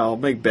that, yeah, I'll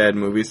make bad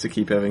movies to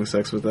keep having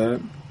sex with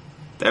that.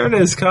 There it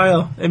is,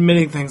 Kyle,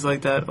 admitting things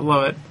like that. I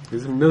love it.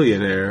 he's a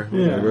millionaire.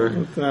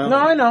 Whatever. No,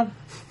 I know.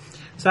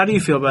 So how do you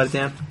feel about it,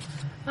 Dan?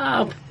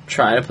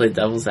 try to play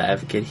devil's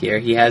advocate here.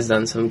 He has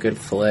done some good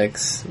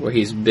flicks where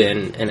he's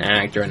been an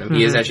actor in them.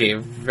 He is actually a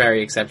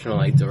very exceptional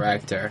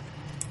director.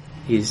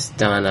 He's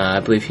done,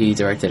 I believe he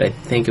directed, I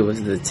think it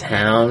was The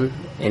Town,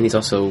 and he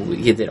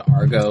did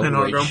Argo. And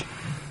Argo.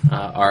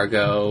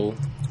 Argo,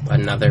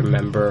 another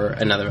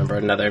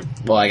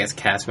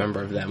cast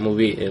member of that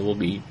movie. It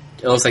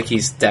looks like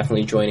he's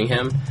definitely joining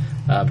him.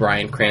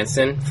 Bryan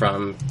Cranston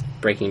from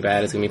Breaking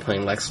Bad is going to be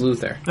playing Lex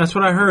Luthor. That's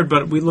what I heard,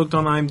 but we looked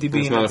on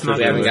IMDb and it's not.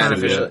 We haven't gotten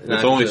official. official.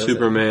 It's only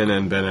Superman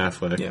and Ben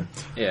Affleck. Yeah.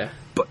 Yeah.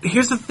 But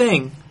here's the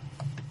thing.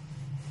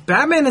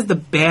 Batman is the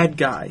bad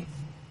guy,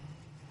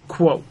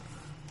 quote,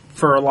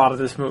 for a lot of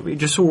this movie,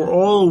 just so we're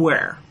all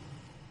aware.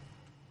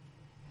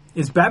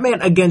 Is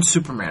Batman against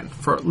Superman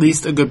for at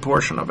least a good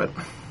portion of it?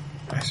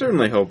 I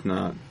certainly hope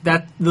not.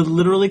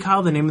 Literally,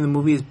 Kyle, the name of the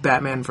movie is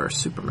Batman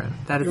vs. Superman.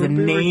 That is the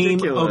name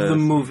ridiculous. of the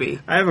movie.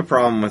 I have a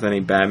problem with any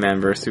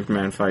Batman versus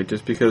Superman fight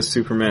just because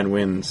Superman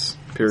wins,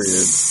 period.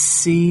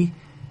 See,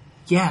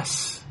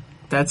 yes,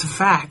 that's a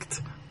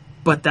fact.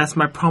 But that's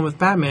my problem with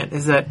Batman,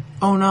 is that,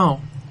 oh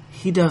no,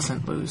 he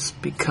doesn't lose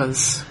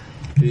because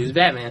Who's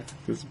Batman?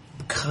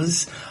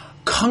 Because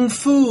Kung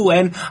Fu,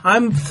 and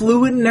I'm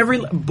fluent in every...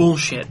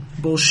 Bullshit.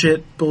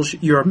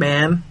 You're a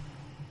man.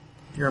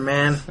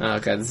 Oh,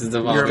 God, this is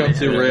You're devolving.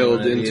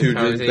 derailed into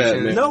conversations.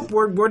 Batman. Nope,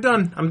 we're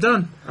done. I'm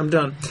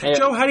done. Hey,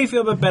 Joe, how do you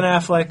feel about Ben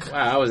Affleck?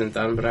 Wow, I wasn't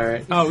done, but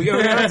alright. Oh,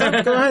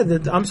 yeah, go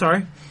ahead. I'm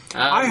sorry.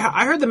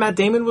 I heard that Matt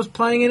Damon was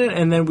playing in it,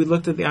 and then we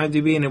looked at the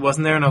IMDb, and it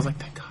wasn't there, and I was like,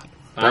 thank God.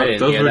 I didn't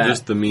Those hear were that.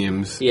 just the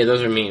memes. Yeah,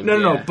 those are memes.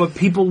 No, but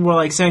people were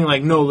like saying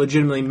like, no,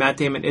 legitimately, Matt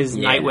Damon is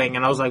Yeah. Nightwing,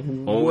 and I was like,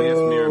 whoa. Only if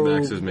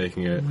Miramax is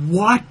making it.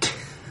 What?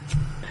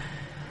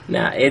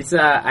 No, it's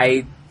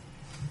I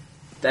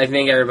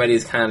think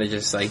everybody's kind of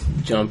just like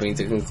jumping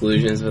to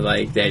conclusions with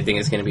like they think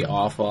it's going to be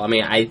awful. I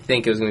mean, I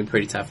think it was going to be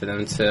pretty tough for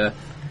them to.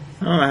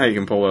 I don't know how you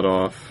can pull it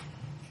off.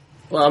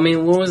 Well, I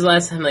mean, when was the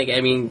last time? Like,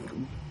 I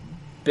mean,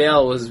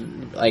 Bale was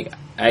like.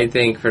 I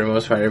think for the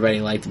most part, everybody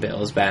liked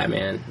Bale's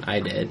Batman. I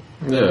did.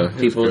 Yeah,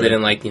 People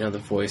didn't like the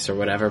voice or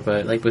whatever,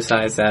 but like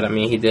besides that, I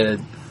mean, he did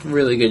a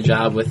really good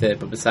job with it.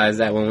 But besides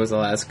that, when was the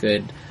last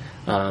good,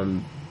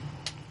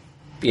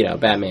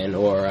 Batman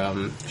or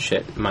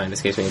mind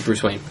escapes me,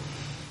 Bruce Wayne?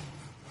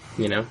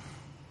 You know.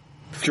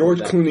 George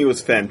Clooney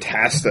was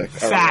fantastic.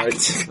 Fact.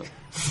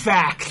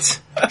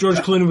 George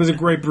Clooney was a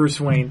great Bruce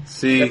Wayne.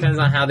 See, Depends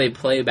on how they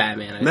play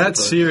Batman. I Matt's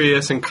suppose.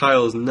 serious and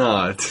Kyle's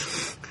not.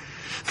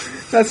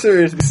 Not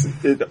serious.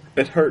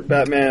 It hurt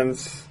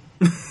Batman's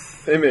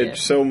image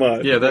so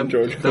much. Yeah, when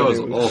George that was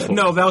Clooney awful.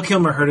 No, Val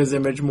Kilmer hurt his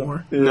image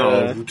more. Yeah.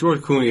 No, George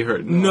Clooney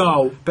hurt.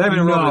 No. Batman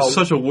and Robin No. is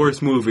such a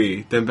worse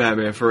movie than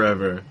Batman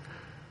Forever.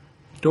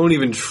 Don't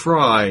even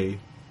try.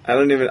 I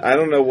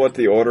don't know what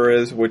the order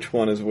is. Which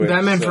one is which?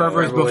 Batman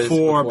Forever is Forever was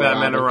before before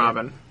Batman and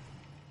Robin. Robin.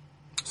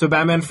 So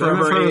Batman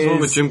Forever is the one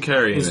with is Jim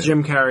Carrey in is it.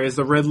 Jim Carrey is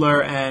the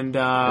Riddler and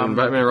And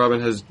Batman and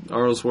Robin has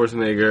Arnold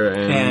Schwarzenegger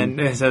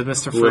and it says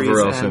Mr. whoever Freeze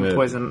else in and it.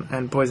 Poison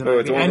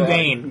Wait, the one and with-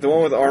 Bane. The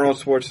one with Arnold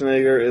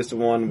Schwarzenegger is the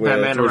one with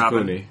Batman and George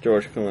Robin. Clooney.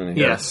 George Clooney.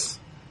 Yes.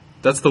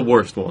 That's the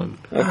worst one.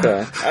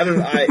 Okay.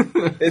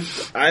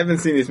 I haven't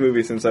seen these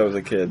movies since I was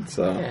a kid,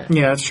 so Yeah.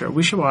 Yeah, that's true.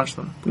 We should watch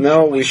them.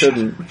 no, we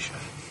shouldn't. We should.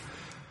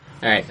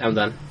 All right, I'm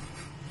done.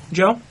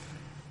 Joe?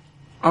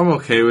 I'm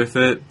okay with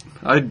it.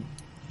 I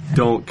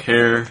don't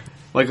care.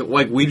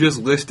 Like we just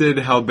listed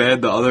how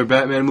bad the other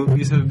Batman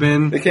movies have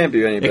been. It can't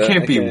be any better. It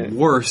can't be It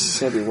worse.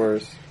 can't be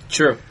worse.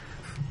 True.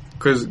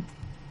 Because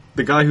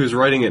the guy who's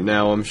writing it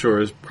now, I'm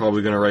sure, is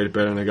probably going to write it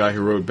better than the guy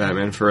who wrote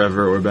Batman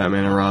Forever or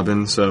Batman and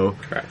Robin. So,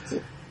 Correct.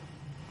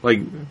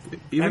 like,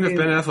 even if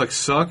Ben Affleck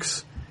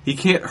sucks, he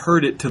can't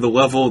hurt it to the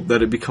level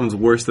that it becomes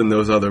worse than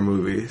those other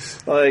movies.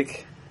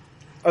 Like,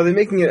 are they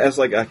making it as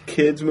like a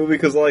kids movie?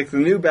 Because like the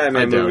new I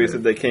Batman doubt movies it.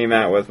 that they came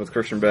out with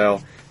Christian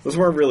Bale, those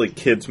weren't really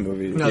kids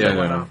movies. No, Yeah, they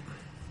went no. out.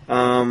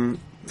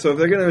 So if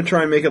they're going to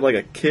try and make it like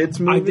a kids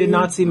movie, I did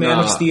not see Man of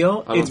Nah,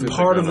 Steel. I don't It's think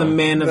part they're of the gonna.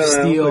 Man of No,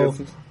 Steel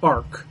no.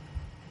 arc.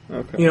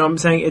 Okay. You know what I'm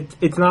saying?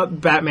 It's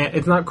not Batman.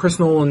 It's not Chris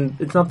Nolan.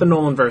 It's not the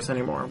Nolan verse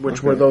anymore,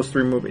 which were those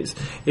three movies.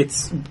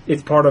 It's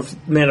part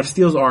of Man of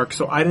Steel's arc.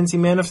 So I didn't see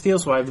Man of Steel,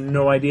 so I have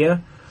no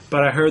idea.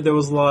 But I heard there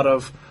was a lot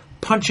of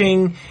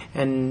punching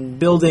and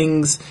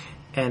buildings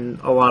and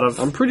a lot of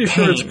I'm pretty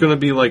sure it's pain. going to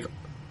be like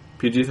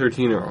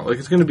PG-13 or like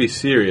it's going to be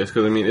serious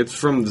because I mean it's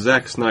from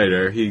Zack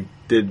Snyder. He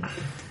did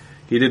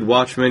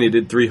Watchmen. He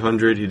did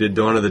 300. He did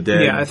Dawn of the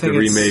Dead. Yeah, I think the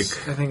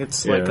remake. I think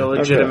it's Yeah. like a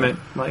legitimate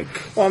like.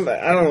 Well,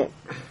 I don't.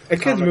 A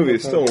kids movie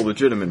is still a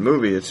legitimate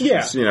movie. It's Yeah.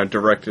 just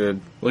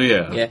directed. Well,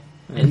 yeah. Yeah.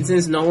 And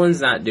since no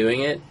one's not doing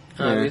it,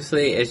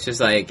 obviously, it's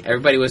just like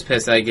everybody was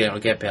pissed. Like,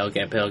 get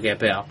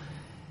Bale.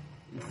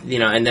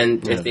 And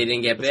then if they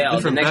didn't get a Bale, the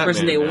different next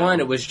person they Batman now.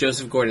 wanted was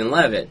Joseph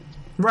Gordon-Levitt.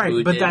 Right,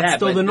 who but did that's that,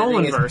 still but the thing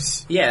Nolan is-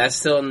 verse. Yeah, that's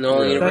still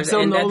Nolan Yeah. universe, That's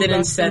still and that Nolan- didn't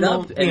that's set still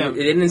up. Nolan- And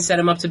yeah. it didn't set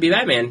him up to be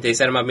Batman. They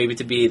set him up maybe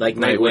to be like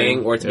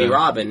Nightwing or to be Yeah.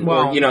 Robin.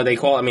 Well- or they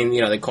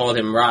called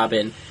him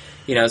Robin.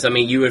 You know, so I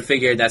mean, you would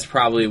figure that's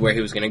probably where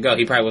he was going to go.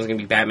 He probably wasn't going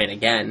to be Batman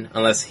again,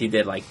 unless he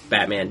did like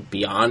Batman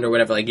Beyond or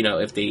whatever. Like, you know,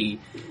 if they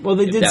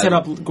did set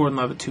up Gordon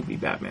Levitt to be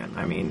Batman.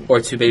 I mean,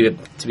 or to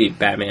be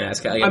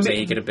Batman-esque. Like, I'm saying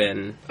he could have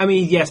been. I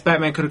mean, yes,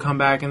 Batman could have come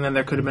back, and then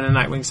there could have been a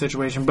Nightwing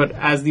situation. But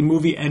as the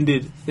movie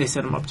ended, they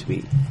set him up to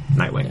be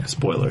Nightwing. Yeah.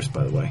 Spoilers,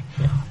 by the way.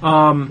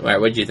 All right,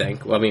 what did you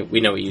think? Well, I mean,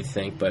 we know what you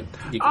think, but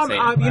you can say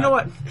it. You know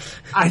what?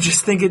 I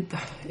just think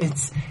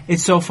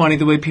it's so funny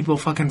the way people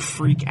fucking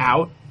freak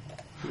out.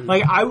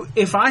 Like,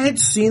 if I had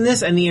seen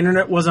this and the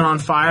internet wasn't on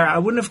fire, I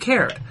wouldn't have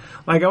cared.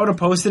 Like, I would have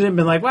posted it and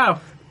been like, "Wow,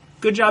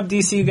 good job,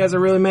 DC. You guys are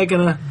really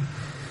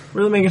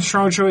making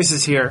strong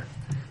choices here."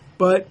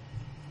 But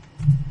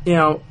you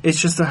know,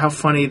 it's just how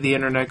funny the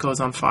internet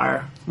goes on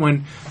fire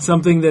when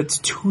something that's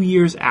 2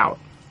 years out,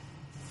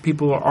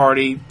 people are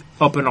already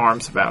up in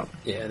arms about.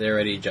 Yeah, they're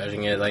already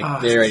judging it.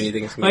 Like, they already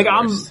think it's going to be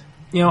worse.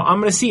 I'm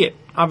going to see it,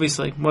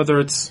 obviously. Whether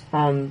it's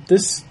on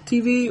this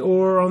TV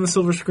or on the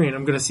silver screen,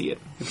 I'm going to see it.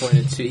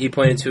 He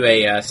pointed to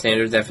a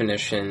standard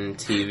definition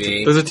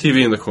TV. There's a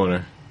TV in the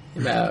corner.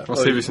 I'll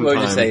save you some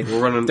time.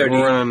 We're running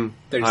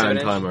high on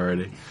time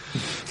already.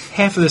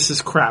 Half of this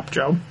is crap,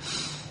 Joe.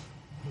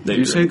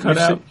 You say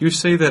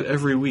that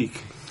every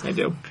week. I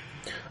do.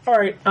 All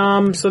right,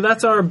 so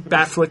that's our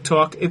Batflick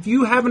talk. If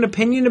you have an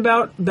opinion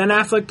about Ben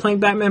Affleck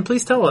playing Batman,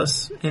 please tell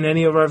us in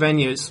any of our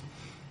venues.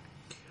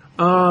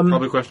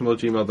 Probably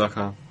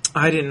questionable@gmail.com.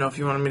 I didn't know if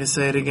you wanted me to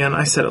say it again.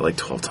 I said it like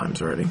 12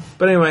 times already.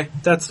 But anyway,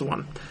 that's the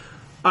one.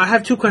 I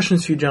have 2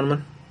 questions for you,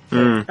 gentlemen.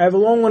 I have a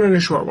long one and a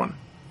short one.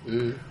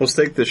 Let's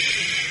take the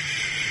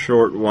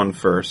short one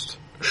first.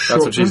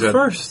 Short one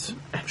first.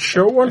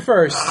 Short one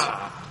first.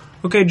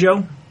 Okay,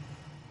 Joe.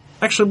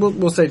 Actually,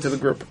 we'll say it to the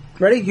group.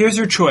 Ready? Here's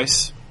your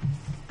choice.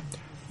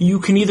 You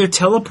can either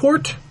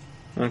teleport,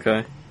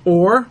 okay,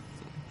 or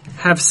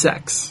have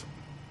sex.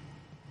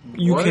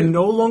 You What? can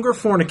no longer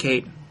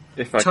fornicate,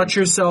 touch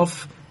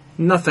yourself,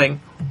 nothing,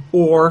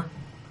 or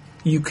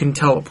you can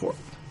teleport.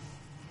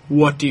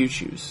 What do you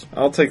choose?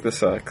 I'll take the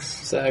sex.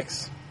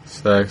 Sex.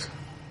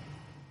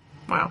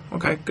 Wow.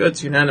 Okay. Good.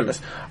 It's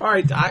unanimous. All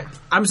right.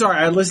 I'm sorry.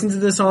 I listened to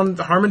this on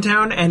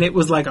Harmontown, and it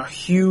was like a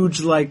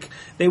huge,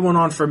 they went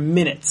on for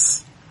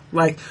minutes.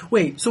 Like,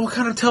 wait, so what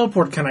kind of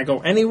teleport? Can I go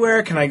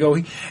anywhere? Can I go?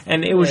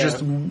 And it was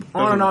just on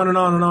and on and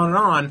on and on and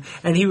on.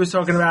 And he was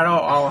talking about,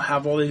 I'll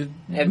have all these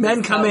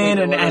men come in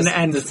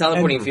and does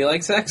teleporting feel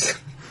like sex?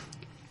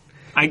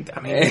 I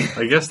mean,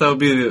 I guess that would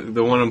be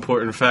the one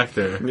important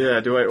factor. Yeah,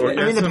 do I orgasm?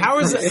 I mean, the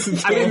powers.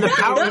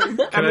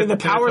 the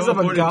powers of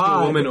a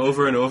god. A woman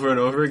over and over and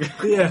over again.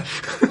 Yeah,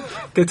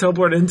 they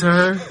teleport into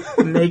her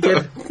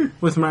naked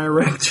with my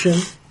erection.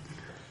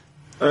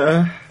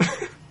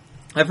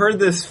 I've heard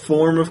this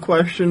form of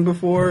question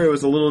before. It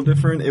was a little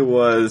different. It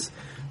was,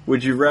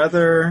 would you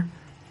rather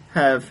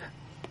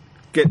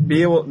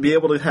be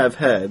able to have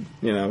head,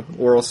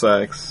 oral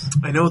sex?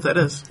 I know what that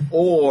is.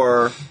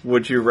 Or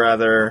would you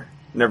rather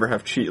never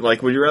have cheese?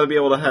 Like, would you rather be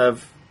able to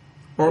have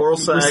oral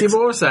sex, receive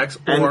oral sex,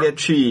 and get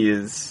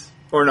cheese,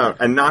 or no,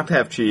 and not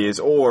have cheese,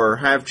 or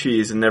have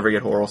cheese and never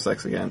get oral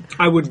sex again?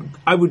 I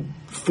would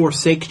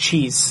forsake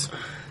cheese.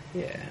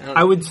 Yeah,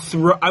 I would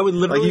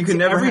literally. Like, you could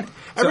never.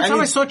 Every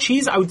time I saw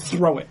cheese, I would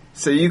throw it.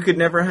 So you could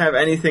never have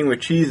anything with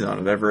cheese on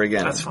it ever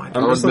again. That's fine. I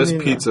would miss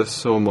pizza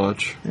so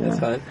much. Yeah. That's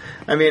fine.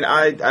 I mean,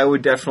 I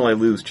would definitely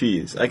lose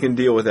cheese. I can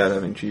deal without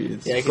having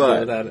cheese. Yeah, I can deal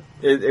without it.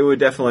 It would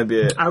definitely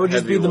be. I would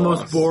just be the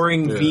loss. most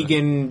boring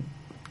vegan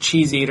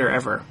cheese eater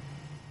ever.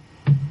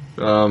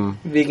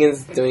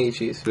 Vegans don't eat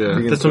cheese. Yeah.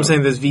 That's what I'm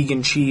saying. There's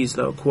vegan cheese,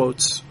 though.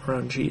 Quotes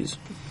around cheese.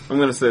 I'm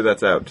going to say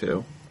that's out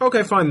too.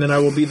 Okay, fine. Then I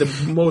will be the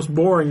most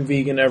boring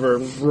vegan ever.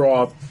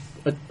 Raw,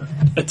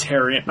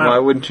 Atarian. Why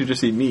wouldn't you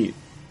just eat meat?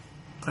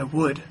 I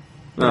would.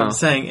 But I'm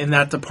saying in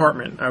that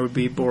department, I would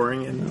be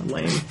boring and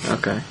lame.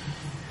 Okay.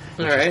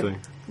 All right.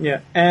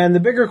 Yeah. And the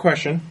bigger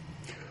question: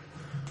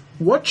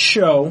 what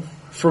show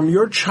from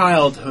your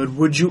childhood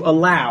would you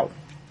allow?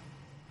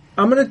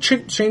 I'm going to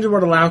change the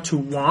word "allow" to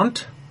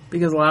 "want"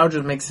 because "allow"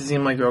 just makes it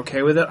seem like you're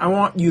okay with it. I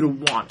want you to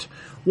want.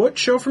 What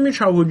show from your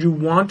childhood would you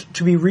want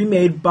to be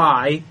remade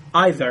by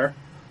either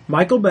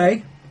Michael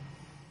Bay,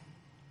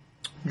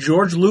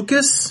 George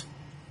Lucas,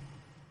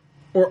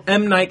 or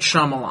M. Night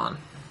Shyamalan?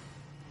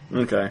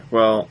 Okay.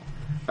 Well,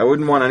 I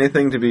wouldn't want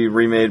anything to be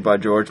remade by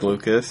George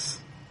Lucas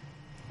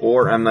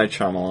or M. Night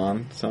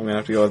Shyamalan, so I'm going to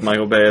have to go with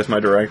Michael Bay as my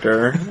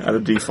director out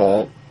of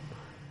default.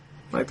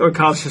 I thought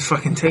Kyle's just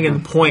fucking taking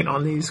the point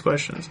on these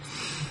questions.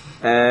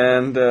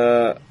 And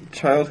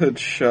childhood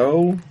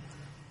show?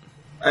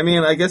 I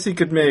mean, I guess he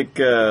could make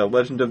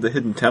Legend of the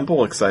Hidden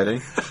Temple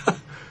exciting.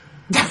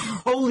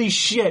 Holy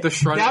shit. The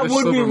Shrine that of the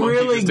would be Silver Monkey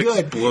really just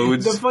good.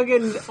 explodes. The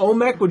fucking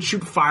Olmec would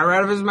shoot fire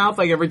out of his mouth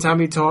like every time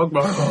he talked.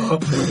 That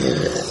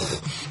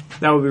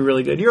would be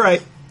really good. You're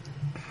right.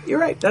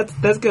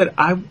 That's good.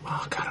 I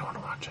want to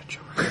watch that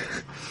show.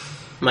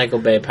 Michael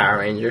Bay Power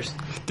Rangers.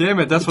 Damn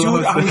it, that's what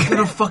Dude, I was thinking.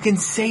 gonna fucking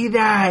say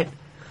that.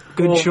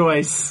 Good Cool.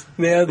 choice.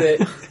 Nailed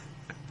it.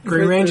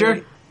 Green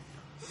Ranger?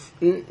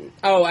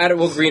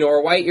 Oh, green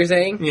or white, you're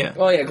saying? Yeah.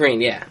 Oh, yeah,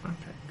 green, yeah.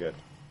 Good.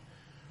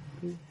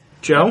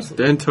 Joe?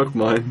 Dan took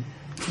mine.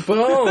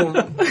 Boom.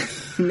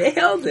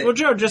 Nailed it. Well,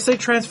 Joe, just say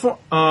transform.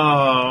 Oh.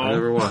 I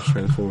never watched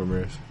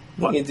Transformers.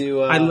 What? You can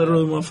do, I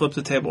literally want to flip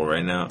the table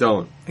right now.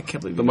 Don't. I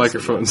can't believe The you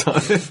microphone's on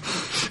it.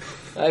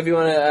 if you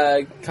want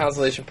a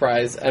consolation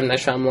prize, M. Night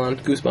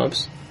Shyamalan,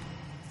 Goosebumps.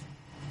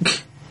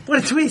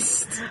 What a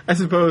twist! I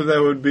suppose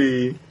that would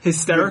be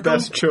Hysterical? the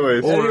best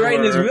choice. That'd be right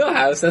in his for-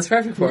 wheelhouse. That's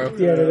perfect for him.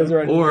 Yeah, that is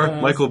right. Or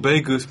Michael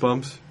Bay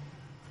Goosebumps.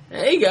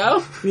 There you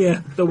go.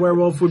 Yeah, the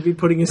werewolf would be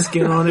putting his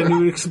skin on it and he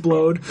would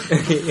explode.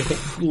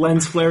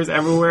 Lens flares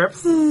everywhere.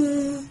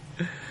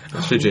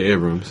 J.J.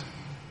 Abrams.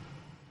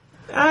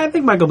 I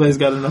think Michael Bay's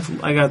got enough.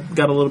 I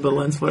got a little bit of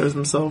lens flares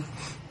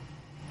himself.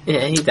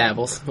 Yeah, he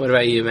dabbles. What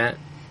about you, Matt?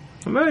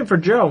 I'm ready for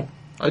Joe.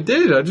 I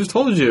did. I just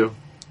told you.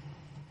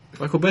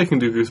 Michael Bay can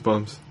do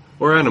Goosebumps.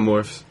 Or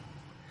Animorphs.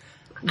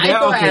 I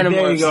go okay, there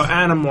Animorphs. you go.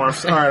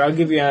 Animorphs. All right, I'll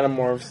give you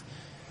Animorphs.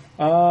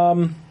 All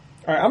right,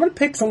 I'm going to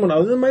pick someone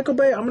other than Michael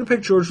Bay. I'm going to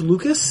pick George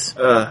Lucas.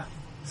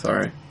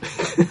 Sorry.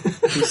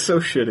 He's so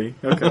shitty.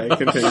 Okay,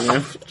 continue.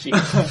 He's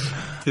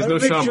I'm no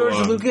going to pick George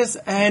Shyamalan. Lucas,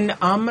 and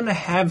I'm going to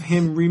have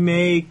him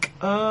remake...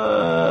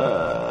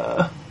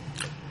 I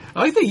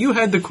like that you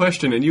had the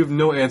question and you have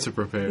no answer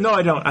prepared. No,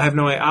 I don't. I have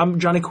no idea. I'm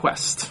Johnny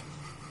Quest.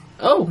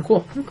 Oh,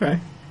 cool. Okay.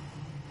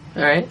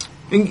 All right.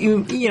 And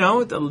you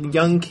know, the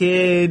young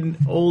kid,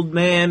 old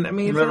man. I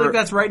mean, I feel like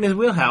that's right in his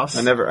wheelhouse.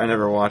 I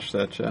never watched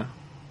that show.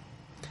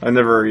 I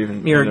never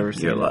even. You're never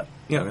seen a it. lot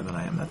younger than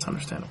I am. That's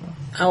understandable.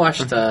 I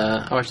watched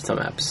some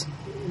eps.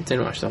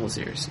 Didn't watch the whole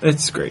series.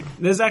 It's great.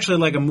 There's actually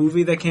like a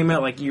movie that came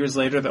out like years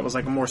later that was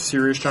like a more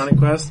serious Johnny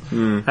Quest.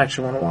 I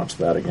actually want to watch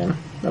that again.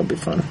 That would be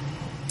fun.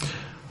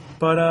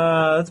 But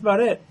that's about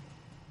it.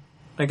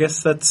 I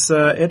guess that's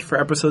it for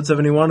episode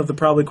 71 of the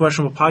Probably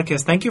Questionable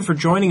podcast. Thank you for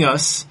joining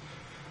us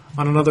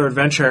on another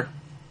adventure.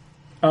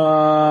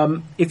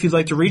 If you'd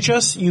like to reach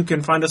us, you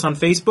can find us on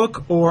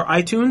Facebook or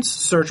iTunes.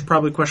 Search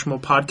Probably Questionable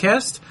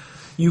Podcast.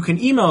 You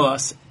can email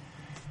us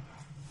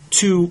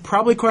to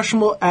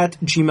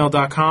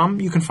probablyquestionable@gmail.com.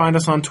 You can find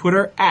us on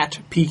Twitter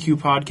 @PQ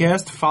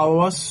Podcast.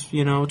 Follow us,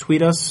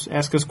 tweet us,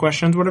 ask us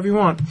questions, whatever you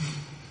want.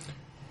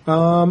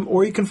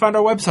 Or you can find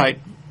our website,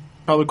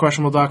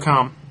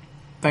 probablyquestionable.com.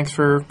 Thanks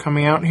for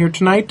coming out here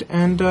tonight,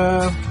 and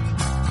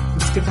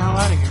let's get the hell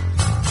out of here.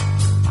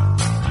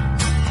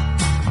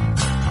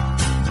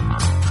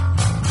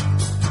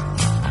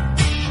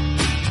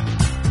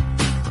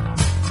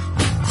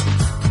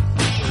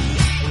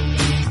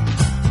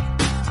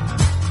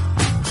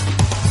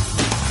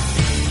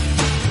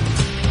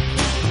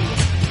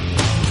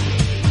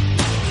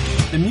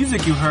 The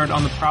music you heard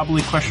on the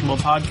Probably Questionable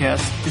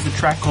podcast is a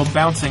track called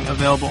Bouncing,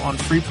 available on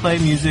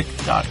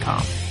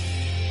freeplaymusic.com.